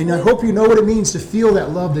 And I hope you know what it means to feel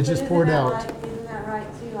that love that just poured out. Isn't that right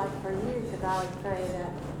too? Like for you, because I always pray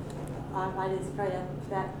that I just pray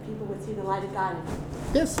that people would see the light of God in you.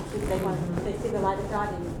 Yes. If they see the light of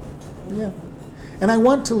God in you. Yeah. And I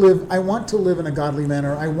want to live in a godly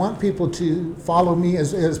manner. I want people to follow me,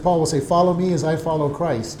 as Paul will say, follow me as I follow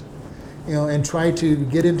Christ. and try to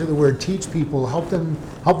get into the Word, teach people, help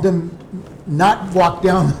them not walk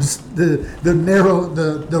down the narrow,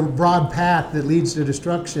 the broad path that leads to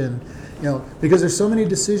destruction. Because there's so many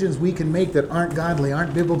decisions we can make that aren't godly,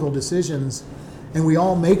 aren't biblical decisions, and we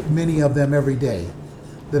all make many of them every day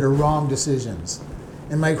that are wrong decisions.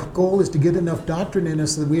 And my goal is to get enough doctrine in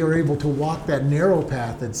us that we are able to walk that narrow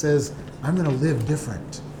path that says, I'm going to live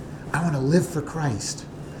different. I want to live for Christ.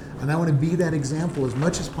 And I want to be that example as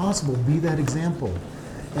much as possible, be that example.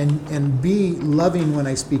 And be loving when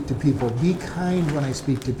I speak to people. Be kind when I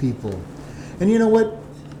speak to people. And you know what?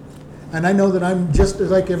 And I know that I'm just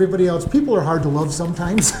like everybody else. People are hard to love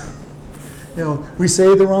sometimes. We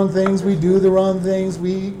say the wrong things. We do the wrong things.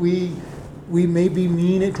 We may be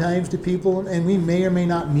mean at times to people, and we may or may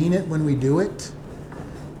not mean it when we do it.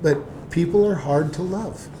 But people are hard to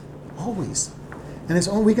love, always.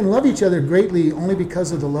 And we can love each other greatly only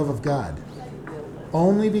because of the love of God.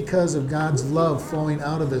 Only because of God's love flowing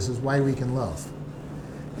out of us is why we can love,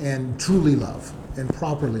 and truly love, and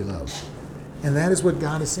properly love. And that is what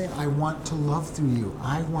God is saying. I want to love through you.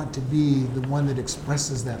 I want to be the one that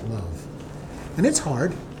expresses that love. And it's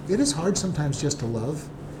hard. It is hard sometimes just to love.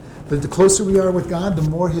 But the closer we are with God, the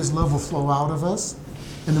more His love will flow out of us.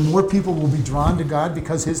 And the more people will be drawn to God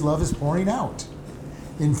because His love is pouring out.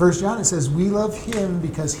 In 1 John it says, we love Him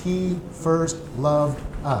because He first loved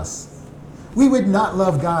us. We would not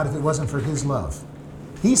love God if it wasn't for His love.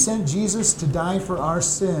 He sent Jesus to die for our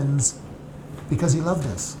sins because He loved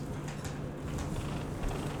us.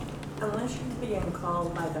 Unless you're being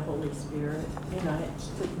called by the Holy Spirit, it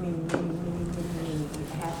took me many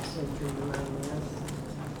half century to learn this.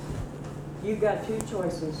 You got two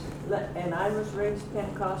choices, and I was raised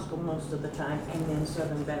Pentecostal most of the time, and then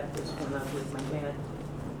Southern Baptist when I was with my dad.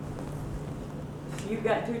 You've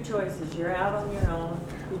got two choices. You're out on your own.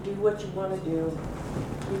 You do what you want to do.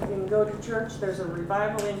 You can go to church. There's a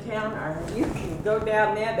revival in town, or you can go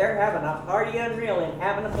down there. They're having a party unreal and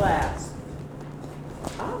having a blast.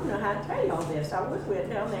 I don't know how to tell you all this. I would went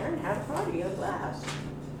down there and had a party, a blast.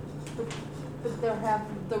 But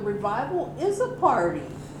the revival is a party.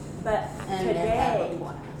 But And they have a today,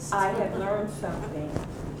 blast. I have learned something.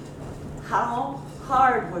 How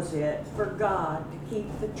hard was it for God to keep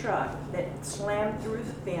the truck that slammed through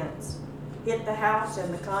the fence, hit the house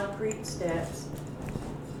and the concrete steps,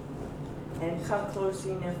 and come close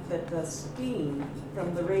enough that the steam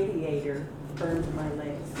from the radiator burned my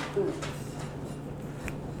legs?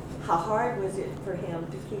 How hard was it for Him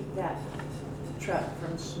to keep that truck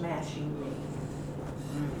from smashing me?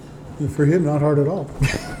 For Him, not hard at all.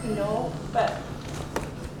 No, but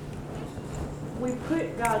we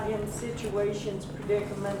put God in situations,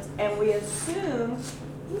 predicaments, and we assume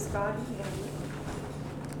He's God in heaven.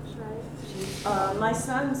 My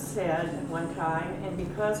son said one time, and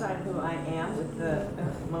because I'm who I am with the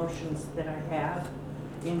emotions that I have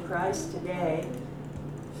in Christ today,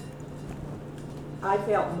 I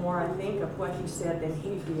felt more, I think, of what he said than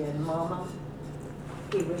he did. Mama,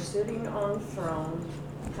 he was sitting on a throne,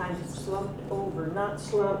 kind of slumped over, not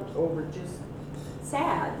slumped over, just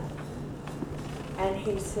sad. And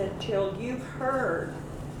he said, till you've heard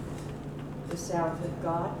the sound of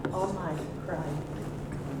God Almighty crying,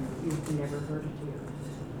 you've never heard a tear.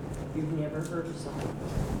 You've never heard a song.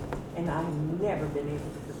 And I've never been able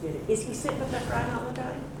to forget it. Is he sitting up there crying all the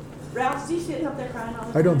time? Ralph, is he sitting up there crying all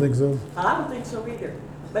the time? I don't think so. I don't think so either.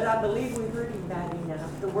 But I believe we hurt him bad enough.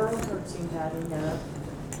 The world hurts him bad enough.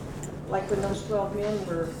 Like when those 12 men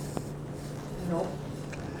were,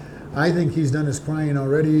 I think He's done His crying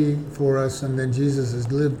already for us, and then Jesus has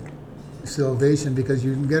lived salvation, because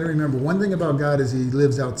you got to remember, one thing about God is He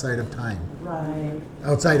lives outside of time. Right.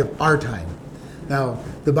 Outside of our time. Now,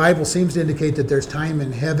 the Bible seems to indicate that there's time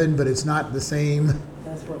in heaven, but it's not the same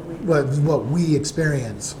That's what we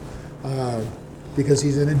experience, because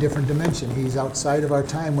He's in a different dimension. He's outside of our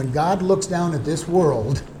time. When God looks down at this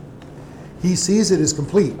world, He sees it as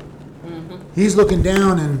complete. Mm-hmm. He's looking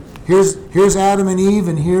down, and here's Adam and Eve,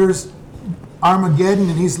 and here's Armageddon,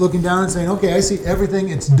 and He's looking down and saying, okay, I see everything,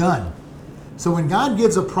 it's done. So when God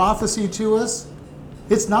gives a prophecy to us,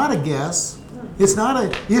 it's not a guess. It's not a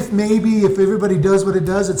if maybe, if everybody does what it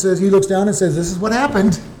does. It says, He looks down and says, this is what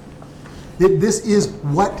happened. This is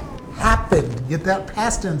what happened. Get that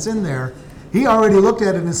past tense in there. He already looked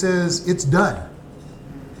at it and says, it's done.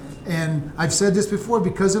 And I've said this before,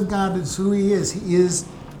 because of God, it's who He is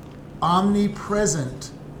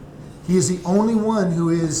omnipresent. He is the only one who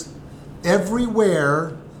is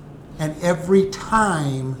everywhere and every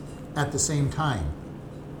time at the same time.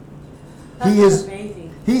 He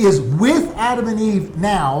is with Adam and Eve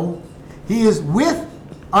now. He is with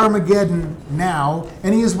Armageddon now,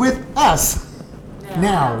 and he is with us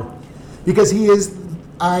now. Because he is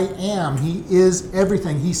I am. He is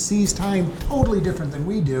everything. He sees time totally different than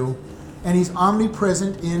we do, and he's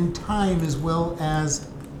omnipresent in time as well as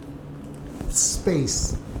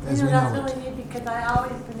space as we That's know it. really neat because I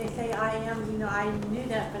always, when they say I am, I knew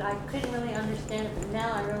that, but I couldn't really understand it. But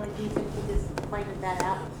now I really do think he just pointed that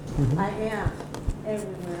out. Mhm. I am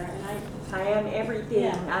everywhere, and I am everything.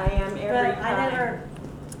 Yeah. I am every but I time. never.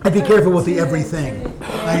 I'd be careful with the everything.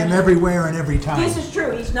 I am everywhere and every time. This is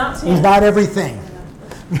true. He's not saying. He's not everything.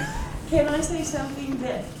 Can I say something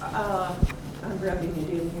that I'm rubbing it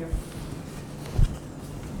in here?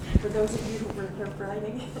 For those of you who were here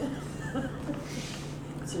Friday,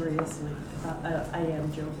 seriously, I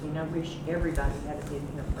am joking. I wish everybody had been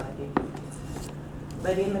here Friday.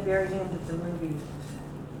 But in the very end of the movie,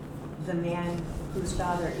 the man whose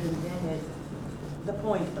father invented the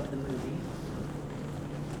point of the movie,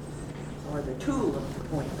 or the tool of the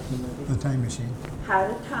point of the movie, The time machine.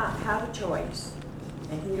 had a choice.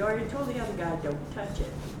 And he'd already told the other guy, don't touch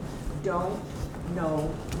it. Don't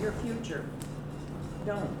know your future.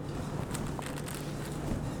 Don't.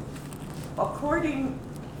 According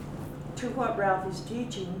to what Ralph is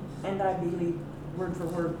teaching, and I believe word for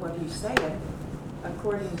word what he's saying,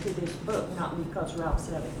 according to this book, not because Ralph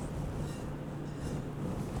said it.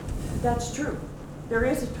 That's true. There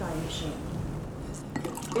is a time machine.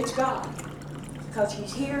 It's God. Because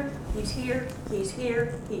he's here, he's here, he's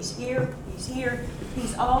here, he's here, he's here,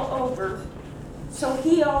 he's all over. So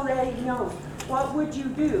he already knows. What would you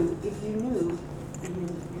do if you knew the end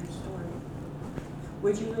of your story?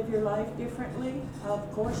 Would you live your life differently?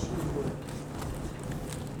 Of course you would.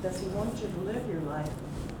 Does he want you to live your life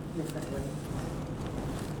differently?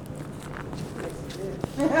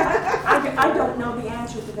 I don't know the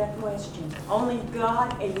answer to that question. Only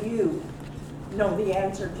God and you know the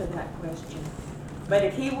answer to that question. But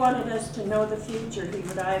if he wanted us to know the future, he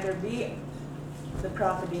would either be the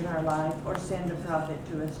prophet in our life or send a prophet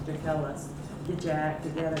to us to tell us, get your act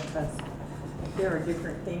together, because there are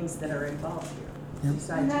different things that are involved here. Yep.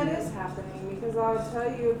 Besides And that you. is happening, because I'll tell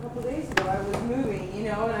you, a couple days ago, I was moving, and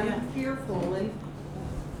I'm fearful, and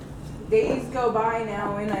days go by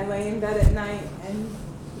now, and I lay in bed at night, and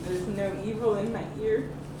there's no evil in my ear,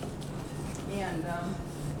 and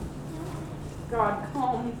God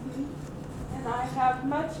calms me, and I have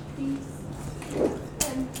much peace,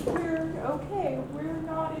 and we're okay, we're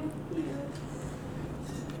not in fear.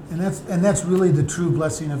 And that's really the true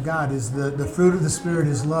blessing of God, is the fruit of the Spirit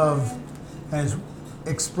is love, and is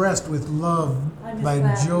expressed with love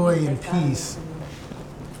by joy and peace.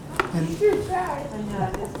 And You're back. I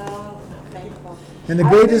know, it's so thankful. And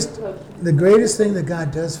the greatest thing that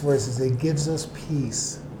God does for us is He gives us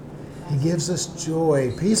peace. He gives us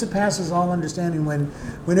joy. Peace that passes all understanding.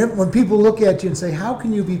 When people look at you and say, how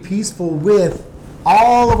can you be peaceful with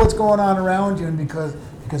all of what's going on around you? And because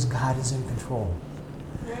God is in control.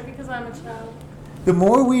 Maybe because I'm a child. The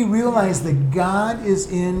more we realize that God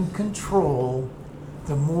is in control,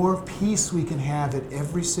 the more peace we can have at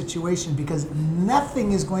every situation, because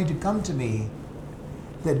nothing is going to come to me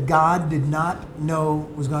that God did not know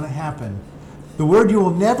was going to happen. The word you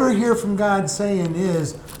will never hear from God saying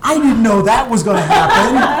is, I didn't know that was going to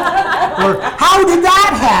happen. Or, how did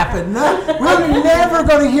that happen? We're never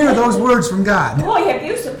going to hear those words from God. Boy, have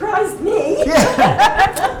you surprised me.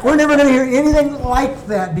 Yeah. We're never going to hear anything like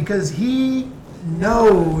that, because He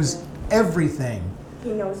knows everything.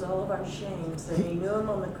 He knows all of our shames, and he knew them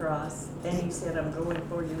on the cross, and he said, I'm going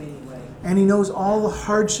for you anyway. And He knows all the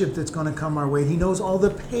hardship that's going to come our way. He knows all the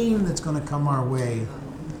pain that's going to come our way.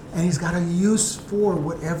 And He's got a use for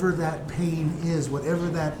whatever that pain is, whatever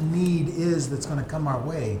that need is that's going to come our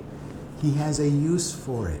way. He has a use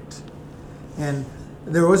for it. And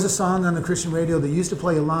there was a song on the Christian radio that used to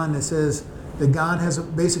play a line that says that God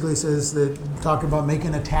basically says that, talk about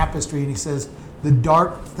making a tapestry, and He says, the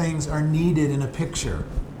dark things are needed in a picture.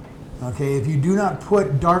 Okay, if you do not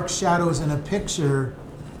put dark shadows in a picture,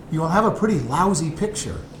 you will have a pretty lousy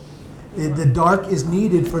picture. The dark is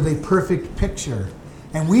needed for the perfect picture.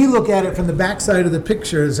 And we look at it from the backside of the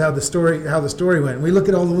picture, is how the story went. We look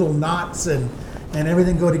at all the little knots and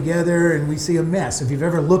everything go together, and we see a mess. If you've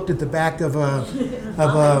ever looked at the back of a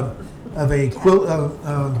quilt,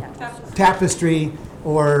 tapestry,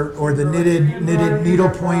 or the knitted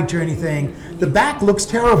needlepoint or anything, the back looks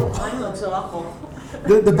terrible. Mine looks awful.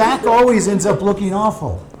 The back always ends up looking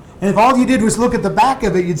awful. And if all you did was look at the back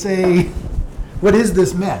of it, you'd say, what is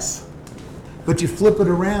this mess? But you flip it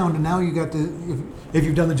around, and now you got if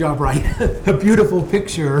you've done the job right, a beautiful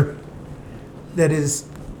picture that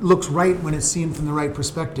looks right when it's seen from the right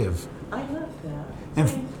perspective. I love that.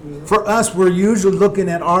 And for us, we're usually looking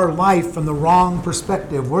at our life from the wrong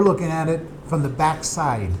perspective. We're looking at it from the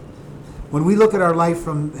backside. When we look at our life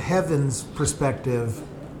from heaven's perspective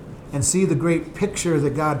and see the great picture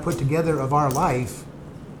that God put together of our life,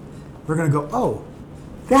 we're going to go, oh,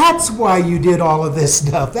 that's why you did all of this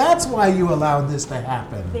stuff. That's why you allowed this to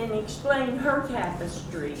happen. Then explain her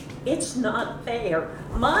tapestry. It's not fair.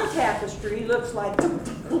 My tapestry looks like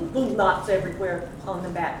knots everywhere on the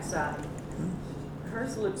back side.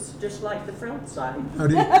 Hers looks just like the front side.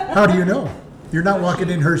 How do you know? You're not walking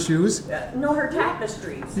in her shoes? No, her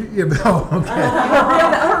tapestries. Okay.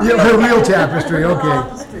 Her real tapestry,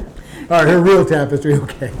 okay. All right, her real tapestry,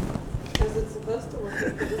 okay. Because it's supposed to look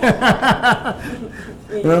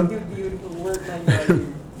Well- You beautiful word, my God.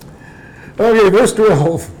 Okay, verse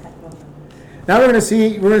 12. Now we're going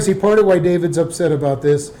to see part of why David's upset about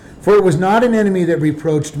this. For it was not an enemy that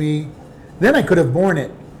reproached me, then I could have borne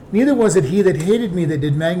it. Neither was it he that hated me that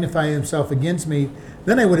did magnify himself against me,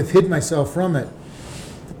 then I would have hid myself from it.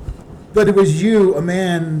 But it was you, a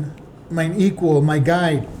man, mine equal, my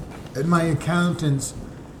guide, and my acquaintance.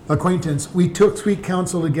 We took sweet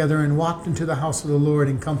counsel together and walked into the house of the Lord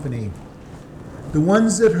in company. The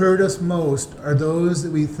ones that hurt us most are those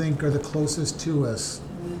that we think are the closest to us.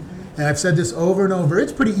 And I've said this over and over.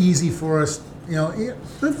 It's pretty easy for us,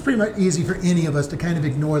 it's pretty much easy for any of us to kind of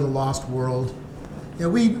ignore the lost world.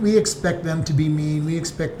 We expect them to be mean. We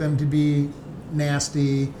expect them to be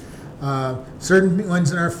nasty. Certain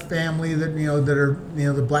ones in our family that that are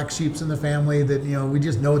the black sheeps in the family that we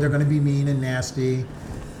just know they're going to be mean and nasty.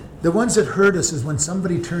 The ones that hurt us is when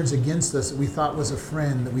somebody turns against us that we thought was a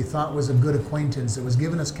friend, that we thought was a good acquaintance, that was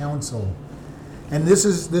giving us counsel. And this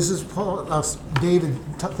is David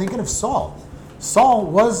thinking of Saul.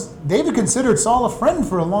 David considered Saul a friend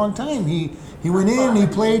for a long time. He went in, he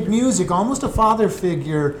played music, almost a father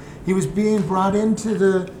figure. He was being brought into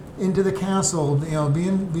the castle,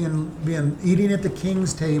 being eating at the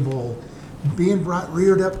king's table, being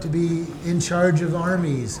reared up to be in charge of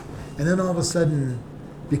armies. And then all of a sudden,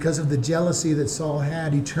 because of the jealousy that Saul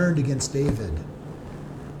had, he turned against David.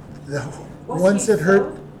 The ones that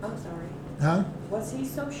hurt. I'm sorry. Huh? Was he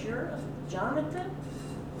so sure of Jonathan?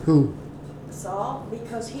 Who? Saul?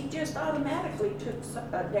 Because he just automatically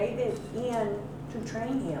took David in to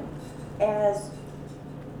train him.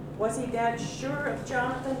 Was he that sure of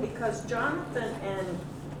Jonathan? Because Jonathan and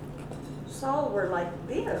Saul were like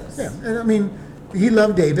this. Yeah, and I mean, he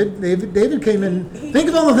loved David. David came in. Think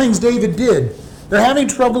of all the things David did. They're having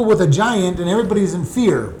trouble with a giant, and everybody's in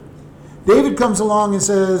fear. David comes along and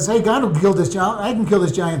says, "Hey, God will kill this giant. I can kill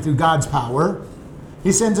this giant through God's power."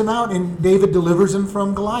 He sends him out, and David delivers him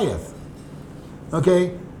from Goliath.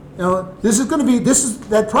 Okay, now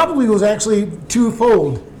that probably was actually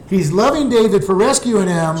twofold. He's loving David for rescuing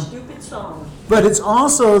him, Stupid song. but it's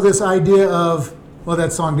also this idea of, well,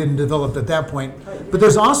 that song didn't develop at that point. But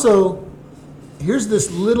there's also, here's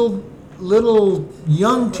this little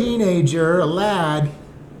young teenager, a lad,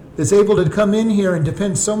 that's able to come in here and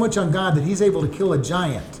depend so much on God that he's able to kill a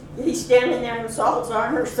giant. He's standing there in Saul's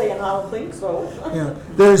armor saying, "I don't think so."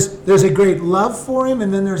 There's a great love for him,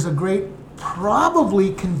 and then there's a great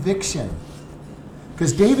probably conviction.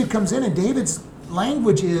 Because David comes in, and David's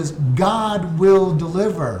language is, God will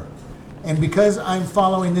deliver. And because I'm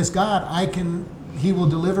following this God, he will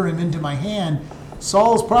deliver him into my hand.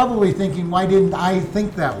 Saul's probably thinking, why didn't I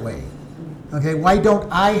think that way? Okay, why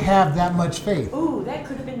don't I have that much faith? Ooh, that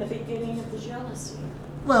could have been the beginning of the jealousy.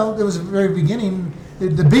 Well, it was the very beginning.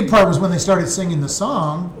 The big part was when they started singing the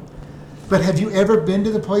song. But have you ever been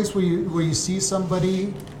to the place where you see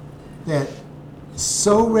somebody that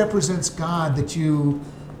so represents God that you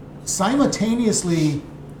simultaneously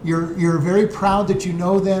you're very proud that you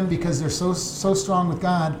know them because they're so strong with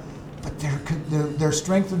God, but their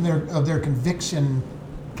strength and their conviction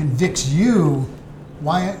convicts you.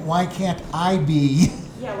 Why can't I be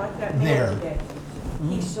Yeah, like that man there? today.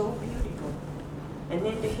 He's so beautiful. And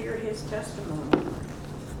then to hear his testimony.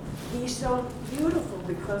 He's so beautiful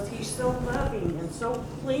because he's so loving and so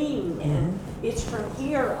clean, and it's from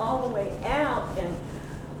here all the way out. And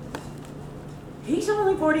he's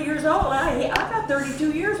only 40 years old. I got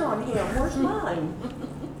 32 years on him. Where's mine?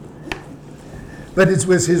 But it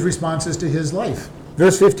was his responses to his life.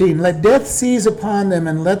 Verse 15, let death seize upon them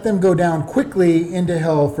and let them go down quickly into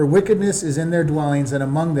hell, for wickedness is in their dwellings and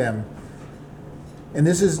among them. And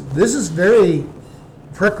this is very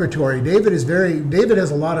precatory. David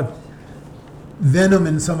has a lot of venom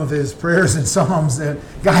in some of his prayers and psalms that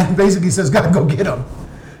God basically says, God, go get them.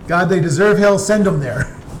 God, they deserve hell, send them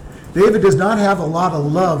there. David does not have a lot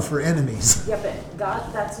of love for enemies. Yeah, but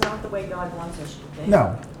God, that's not the way God wants us to think.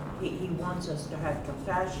 No. He wants us to have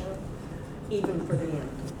compassion, even for the enemy.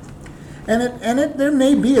 And there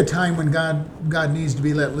may be a time when God needs to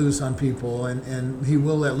be let loose on people, and He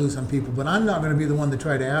will let loose on people, but I'm not going to be the one to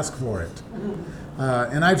try to ask for it.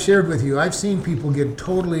 And I've shared with you, I've seen people get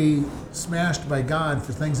totally smashed by God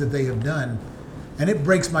for things that they have done, and it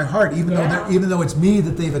breaks my heart, even though it's me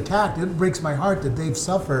that they've attacked. It breaks my heart that they've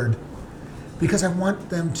suffered, because I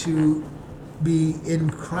want them to be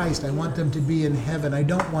in Christ. I want them to be in heaven. I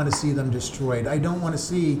don't want to see them destroyed. I don't want to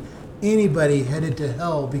see anybody headed to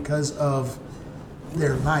hell because of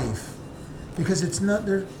their life. Because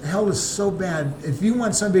hell is so bad. If you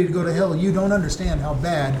want somebody to go to hell, you don't understand how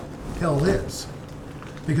bad hell is.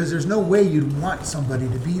 Because there's no way you'd want somebody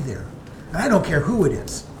to be there. And I don't care who it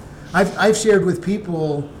is. I've shared with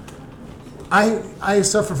people, I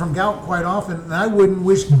suffer from gout quite often, and I wouldn't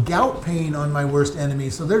wish gout pain on my worst enemy.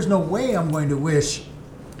 So there's no way I'm going to wish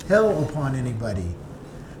hell upon anybody,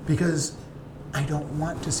 because I don't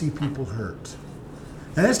want to see people hurt.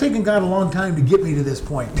 And it's taken God a long time to get me to this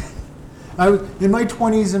point. I was in my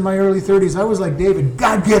 20s and my early 30s. I was like David,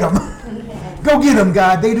 God, get them. Go get them,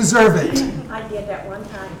 God. They deserve it. I did that one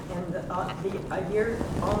time, and a year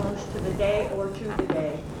almost to the day or to the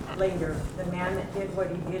day later, the man that did what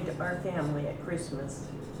he did to our family at Christmas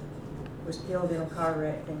was killed in a car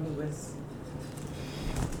wreck, and he was...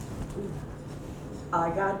 I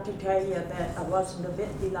got to tell you that I wasn't a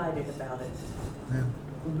bit delighted about it. Yeah.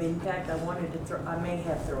 In fact, I may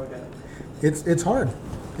have thrown up. It's hard.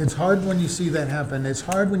 It's hard when you see that happen. It's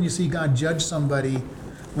hard when you see God judge somebody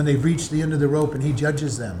when they've reached the end of the rope and He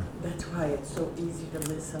judges them. That's why it's so easy to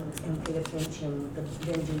listen and pay attention. The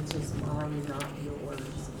vengeance is mine, not yours.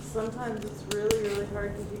 Sometimes it's really, really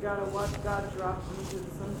hard because you gotta watch God drop you,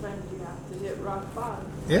 because sometimes you have to hit rock bottom.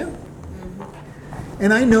 Yeah.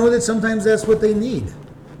 And I know that sometimes that's what they need.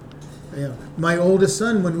 Yeah. My oldest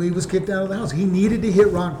son, when we was kicked out of the house, he needed to hit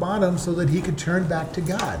rock bottom so that he could turn back to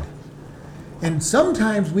God. And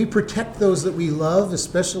sometimes we protect those that we love,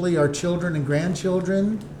 especially our children and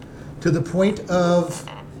grandchildren, to the point of,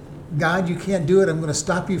 God, you can't do it. I'm going to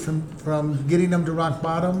stop you from getting them to rock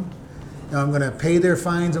bottom. I'm going to pay their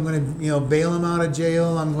fines. I'm going to bail them out of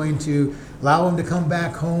jail. I'm going to allow them to come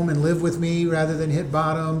back home and live with me rather than hit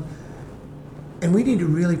bottom. And we need to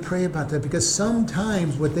really pray about that, because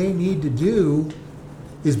sometimes what they need to do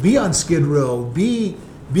is be on Skid Row, be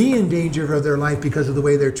in danger of their life because of the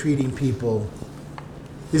way they're treating people.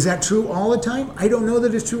 Is that true all the time? I don't know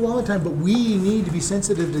that it's true all the time, but we need to be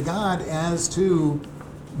sensitive to God as to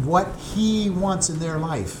what He wants in their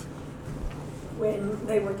life. When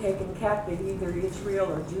they were taken captive, either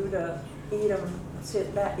Israel or Judah, Edom,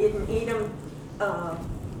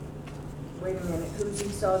 wait a minute, who's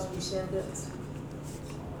Esau's descendants?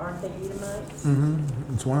 Aren't they Edomites?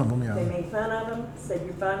 Mm-hmm. It's one of them, yeah. They made fun of them, said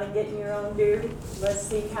you're finally getting your own due. Let's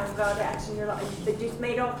see how God acts in your life. They just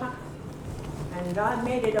made all kinds. And God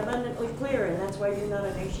made it abundantly clear, and that's why you're not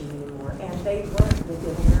a nation anymore. And they weren't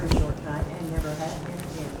within a very short time and never have been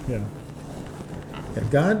again.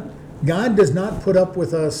 Yeah. God does not put up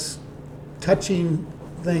with us touching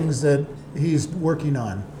things that He's working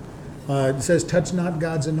on. It says, touch not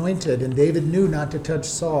God's anointed, and David knew not to touch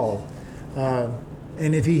Saul.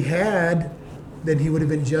 And if he had, then he would have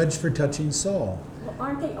been judged for touching Saul. Well,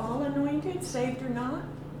 aren't they all anointed, saved or not?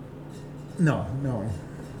 No.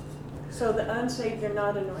 So the unsaved are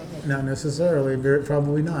not anointed? Not necessarily,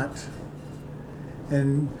 probably not.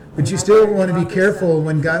 But you still want to be careful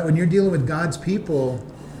when you're dealing with God's people.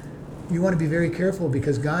 You want to be very careful,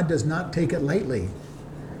 because God does not take it lightly.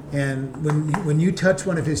 And when you touch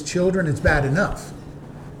one of His children, it's bad enough.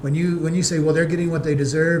 When you say, well, they're getting what they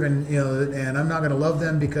deserve, and I'm not going to love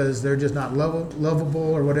them because they're just not lovable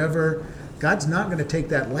or whatever, God's not going to take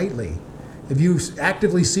that lightly. If you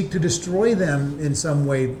actively seek to destroy them in some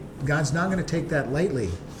way, God's not going to take that lightly.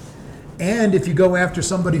 And if you go after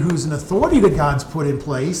somebody who's an authority that God's put in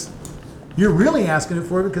place, you're really asking it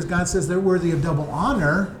for it, because God says they're worthy of double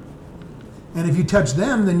honor. And if you touch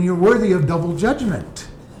them, then you're worthy of double judgment.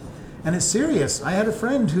 And it's serious. I had a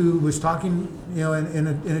friend who was talking,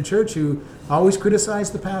 in a church, who always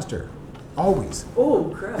criticized the pastor. Always.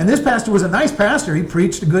 Oh, crap. And this pastor was a nice pastor. He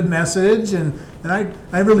preached a good message, and I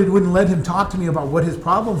really wouldn't let him talk to me about what his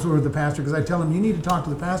problems were with the pastor, because I tell him, you need to talk to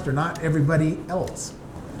the pastor, not everybody else.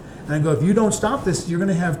 And I go, if you don't stop this, you're going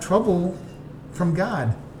to have trouble from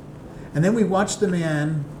God. And then we watched the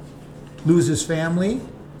man lose his family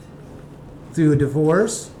through a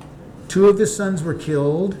divorce. 2 of his sons were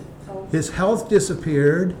killed. His health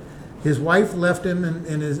disappeared. His wife left him,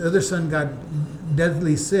 and his other son got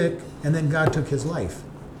deadly sick, and then God took his life.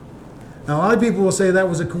 Now, a lot of people will say that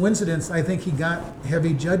was a coincidence. I think he got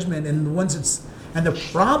heavy judgment, and the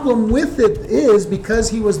problem with it is because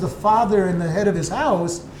he was the father and the head of his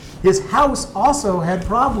house also had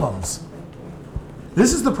problems.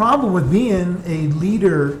 This is the problem with being a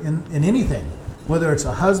leader in anything, whether it's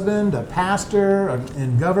a husband, a pastor,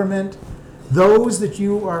 in government. Those that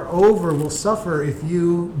you are over will suffer if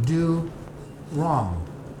you do wrong.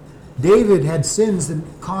 David had sins that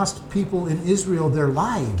cost people in Israel their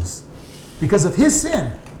lives because of his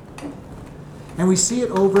sin. And we see it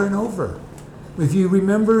over and over. If you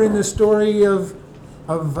remember in the story of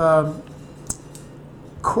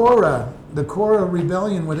Korah, the Korah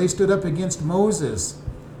rebellion where they stood up against Moses,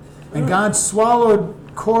 and God swallowed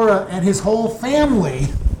Korah and his whole family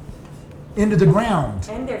into the ground.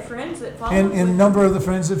 And their friends that followed. And a number of the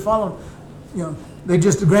friends that followed.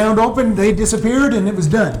 The ground opened, they disappeared, and it was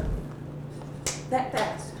done. That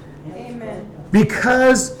fast. Amen.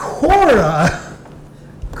 Because Korah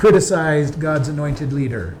criticized God's anointed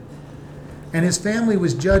leader. And his family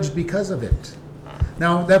was judged because of it.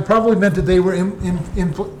 Now, that probably meant that they were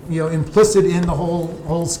implicit in the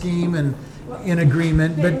whole scheme and in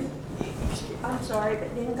agreement. But I'm sorry,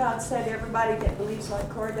 but didn't God said everybody that believes like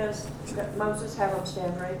Korah does, that Moses had them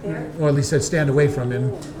stand right there? well, he said, stand away from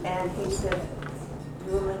him. And he said,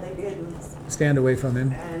 do them, and they didn't. Stand away from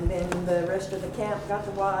him. And then the rest of the camp got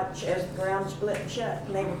to watch as the ground split shut,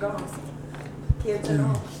 and they were gone. Kids and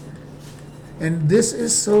all. And this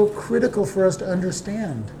is so critical for us to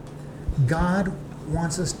understand. God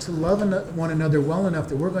wants us to love one another well enough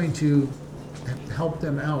that we're going to help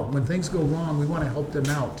them out. When things go wrong, we want to help them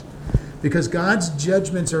out. Because God's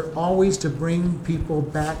judgments are always to bring people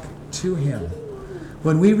back to him.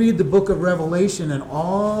 When we read the book of Revelation and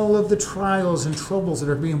all of the trials and troubles that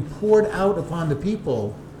are being poured out upon the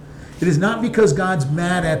people, it is not because God's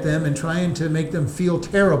mad at them and trying to make them feel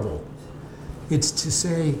terrible. It's to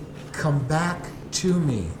say, come back to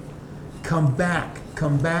me. Come back,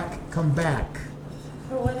 come back, come back.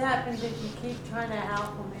 But what happens if you keep trying to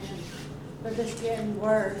help them and they're just getting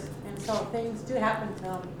worse? And so things do happen to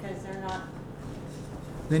them because they're not.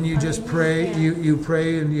 Then you just pray, you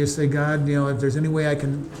pray and you say, God, if there's any way I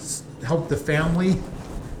can help the family,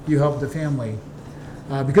 you help the family.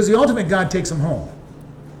 Because the ultimate God takes them home.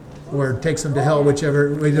 Or takes them to hell,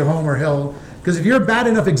 whichever, either home or hell. Because if you're a bad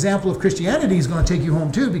enough example of Christianity, he's going to take you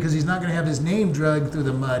home too, because he's not going to have his name dragged through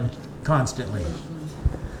the mud constantly.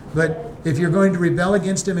 But if you're going to rebel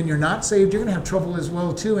against him and you're not saved, you're going to have trouble as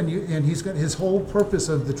well too. And his whole purpose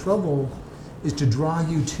of the trouble is to draw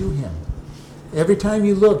you to him. Every time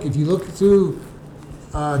you look, if you look through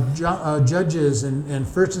Judges and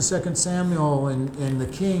 1st and 2nd Samuel and the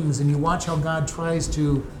Kings, and you watch how God tries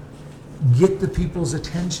to get the people's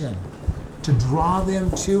attention, to draw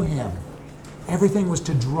them to him. Everything was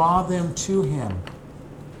to draw them to him.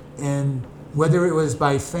 And whether it was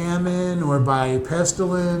by famine or by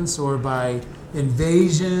pestilence or by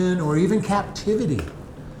invasion or even captivity,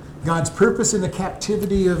 God's purpose in the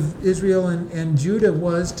captivity of Israel and Judah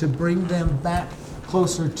was to bring them back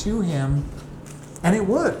closer to him. And it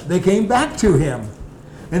worked. They came back to him.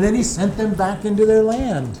 And then he sent them back into their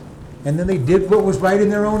land. And then they did what was right in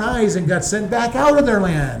their own eyes and got sent back out of their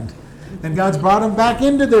land. And God's brought them back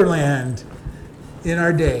into their land in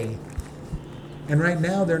our day. And right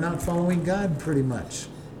now they're not following God pretty much.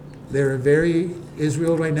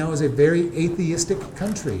 Israel right now is a very atheistic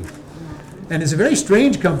country. And it's a very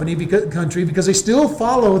strange country because they still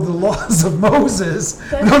follow the laws of Moses,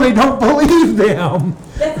 though they don't believe them.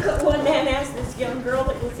 That's what one man asked this young girl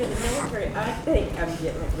that was in the military. I think I'm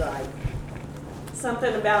getting it right.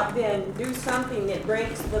 Something about then do something that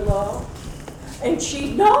breaks the law. And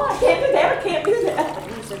she, no, I can't do that, I can't do that.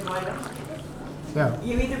 And he said, why not? Yeah.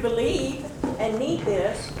 You either believe and need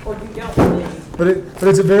this, or you don't believe. But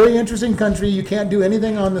it's a very interesting country. You can't do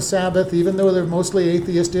anything on the Sabbath, even though they're mostly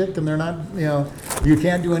atheistic and they're not, you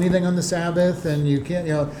can't do anything on the Sabbath, and you can't,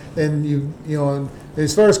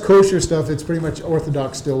 as far as kosher stuff, it's pretty much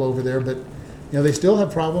Orthodox still over there, but, they still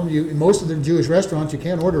have problems. Most of the Jewish restaurants, you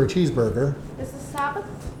can't order a cheeseburger. Is the Sabbath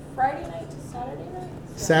Friday night to Saturday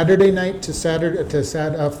night?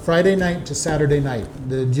 Friday night to Saturday night.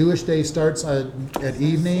 The Jewish day starts at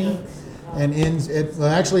evening and ends at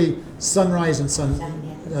sunrise and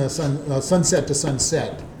sunset to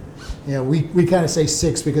sunset. We kind of say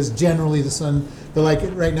 6 because generally the sun. But like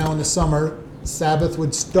right now in the summer, Sabbath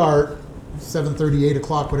would start 7:30, 8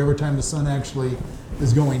 o'clock, whatever time the sun actually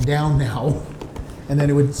is going down now, and then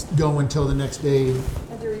it would go until the next day.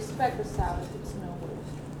 And to respect the Sabbath, it's no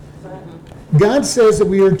way. God says that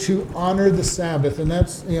we are to honor the Sabbath, and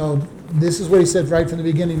that's, this is what he said right from the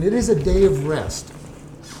beginning. It is a day of rest.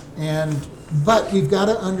 But we've got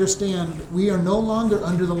to understand we are no longer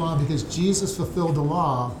under the law because Jesus fulfilled the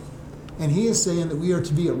law, and he is saying that we are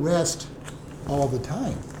to be at rest all the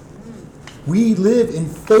time. We live in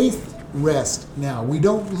faith rest now. We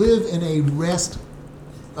don't live in a rest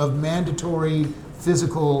of mandatory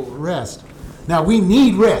physical rest. Now, we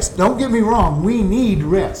need rest. Don't get me wrong. We need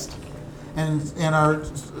rest. And our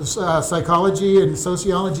psychology and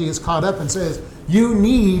sociology is caught up and says, you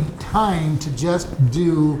need time to just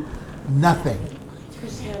do nothing.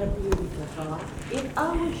 Just had a beautiful thought. If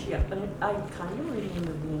I was young, I kind of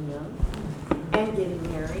remember being young and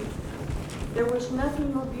getting married. There was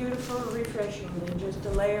nothing more beautiful or refreshing than just to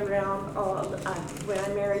lay around. When I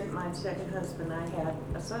married my second husband, I had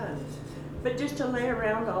a son. But just to lay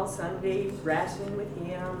around all Sunday, wrestling with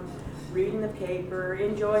him, reading the paper,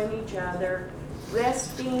 enjoying each other,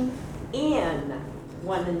 resting in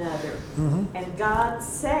one another. Mm-hmm. And God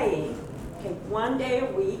saying, take one day a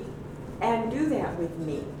week and do that with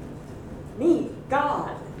me. Me,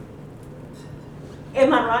 God.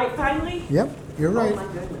 Am I right finally? Yep, you're right. Oh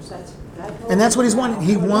my goodness, And that's what he's wanting.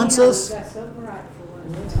 He wants us. That's so right for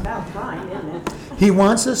one. It's about time, isn't it? He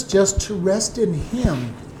wants us just to rest in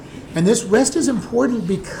him. And this rest is important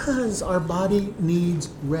because our body needs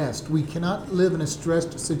rest. We cannot live in a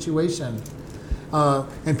stressed situation.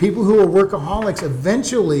 And people who are workaholics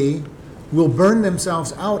eventually will burn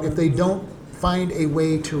themselves out if they don't find a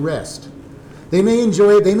way to rest. They may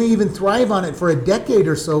enjoy it, they may even thrive on it for a decade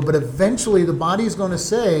or so, but eventually the body is going to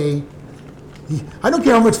say, I don't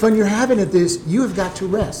care how much fun you're having at this, you have got to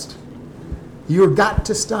rest. You've got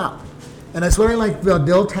to stop. And that's what I like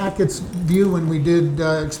Del Tackett's view when we did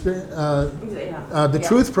the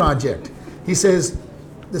Truth Project. He says,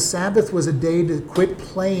 the Sabbath was a day to quit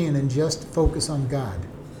playing and just focus on God.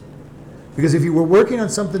 Because if you were working on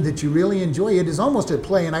something that you really enjoy, it is almost a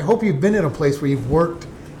play. And I hope you've been in a place where you've worked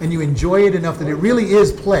and you enjoy it enough that it really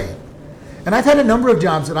is play. And I've had a number of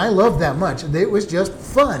jobs that I loved that much. And it was just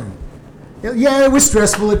fun. Yeah, it was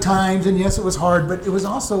stressful at times, and yes, it was hard, but it was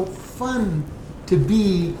also fun to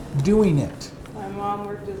be doing it. My mom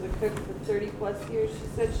worked as a cook for 30 plus years. She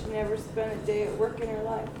said she never spent a day at work in her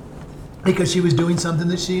life. Because she was doing something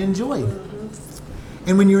that she enjoyed.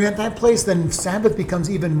 And when you're at that place, then Sabbath becomes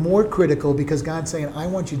even more critical because God's saying, I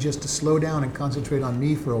want you just to slow down and concentrate on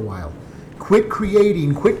me for a while. Quit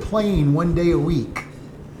creating, quit playing one day a week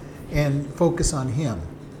and focus on him.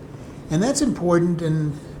 And that's important.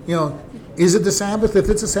 And, you know, is it the Sabbath? If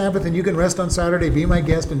it's a Sabbath and you can rest on Saturday, be my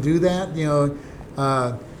guest and do that. You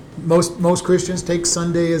know, most Christians take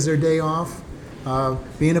Sunday as their day off.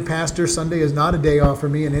 Being a pastor, Sunday is not a day off for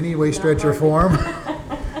me in any way, stretch, or form.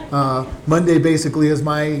 Monday basically is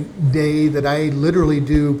my day that I literally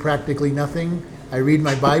do practically nothing. I read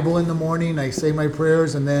my Bible in the morning, I say my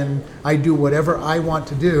prayers, and then I do whatever I want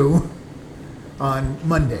to do on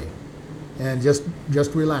Monday and just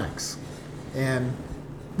relax. And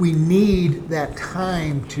we need that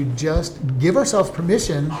time to just give ourselves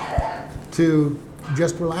permission to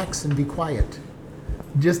just relax and be quiet.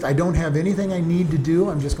 I don't have anything I need to do.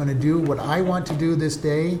 I'm just going to do what I want to do this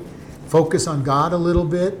day. Focus on God a little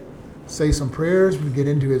bit. Say some prayers. Get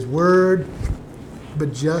into his word.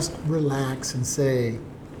 But just relax and say,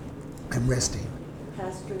 I'm resting.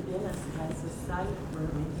 Pastor Dennis has a silent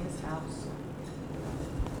room in his house.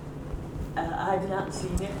 I've not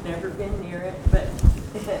seen it, never been near it, but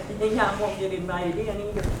I won't get invited in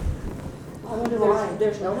either.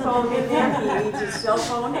 There's no phone in there. He needs his cell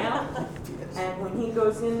phone out. And when he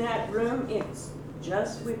goes in that room, it's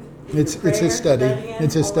just with It's his study.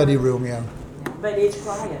 It's his study room, yeah. But it's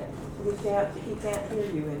quiet. He can't hear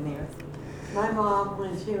you in there. My mom,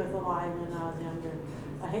 when she was alive when I was younger,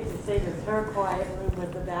 I hate to say this, her quiet room was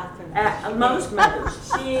the bathroom. Most mothers.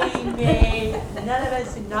 She made none of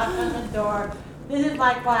us to knock on the door. This is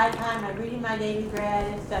my quiet time. I'm reading my daily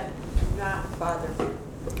bread and stuff. Do not bother me.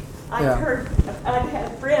 I've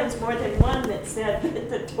had friends, more than one, that said that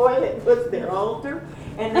the toilet was their altar,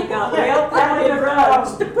 and they got well-padded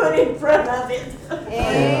rugs to put in front of it.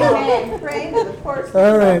 Amen. Pray to the poor.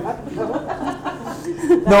 All right.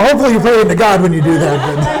 No, hopefully you're praying to God when you do that.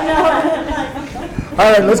 But.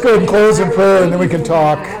 All right, let's go ahead and close in prayer, and then we can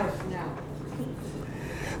talk.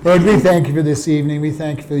 Lord, we thank you for this evening. We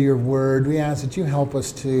thank you for your word. We ask that you help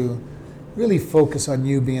us to really focus on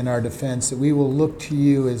you being our defense, that we will look to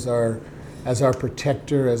you as our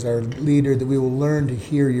protector, as our leader, that we will learn to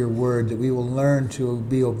hear your word, that we will learn to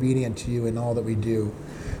be obedient to you in all that we do.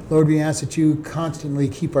 Lord, we ask that you constantly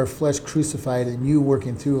keep our flesh crucified and you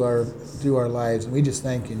working through our lives. And we just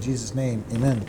thank you in Jesus' name. Amen.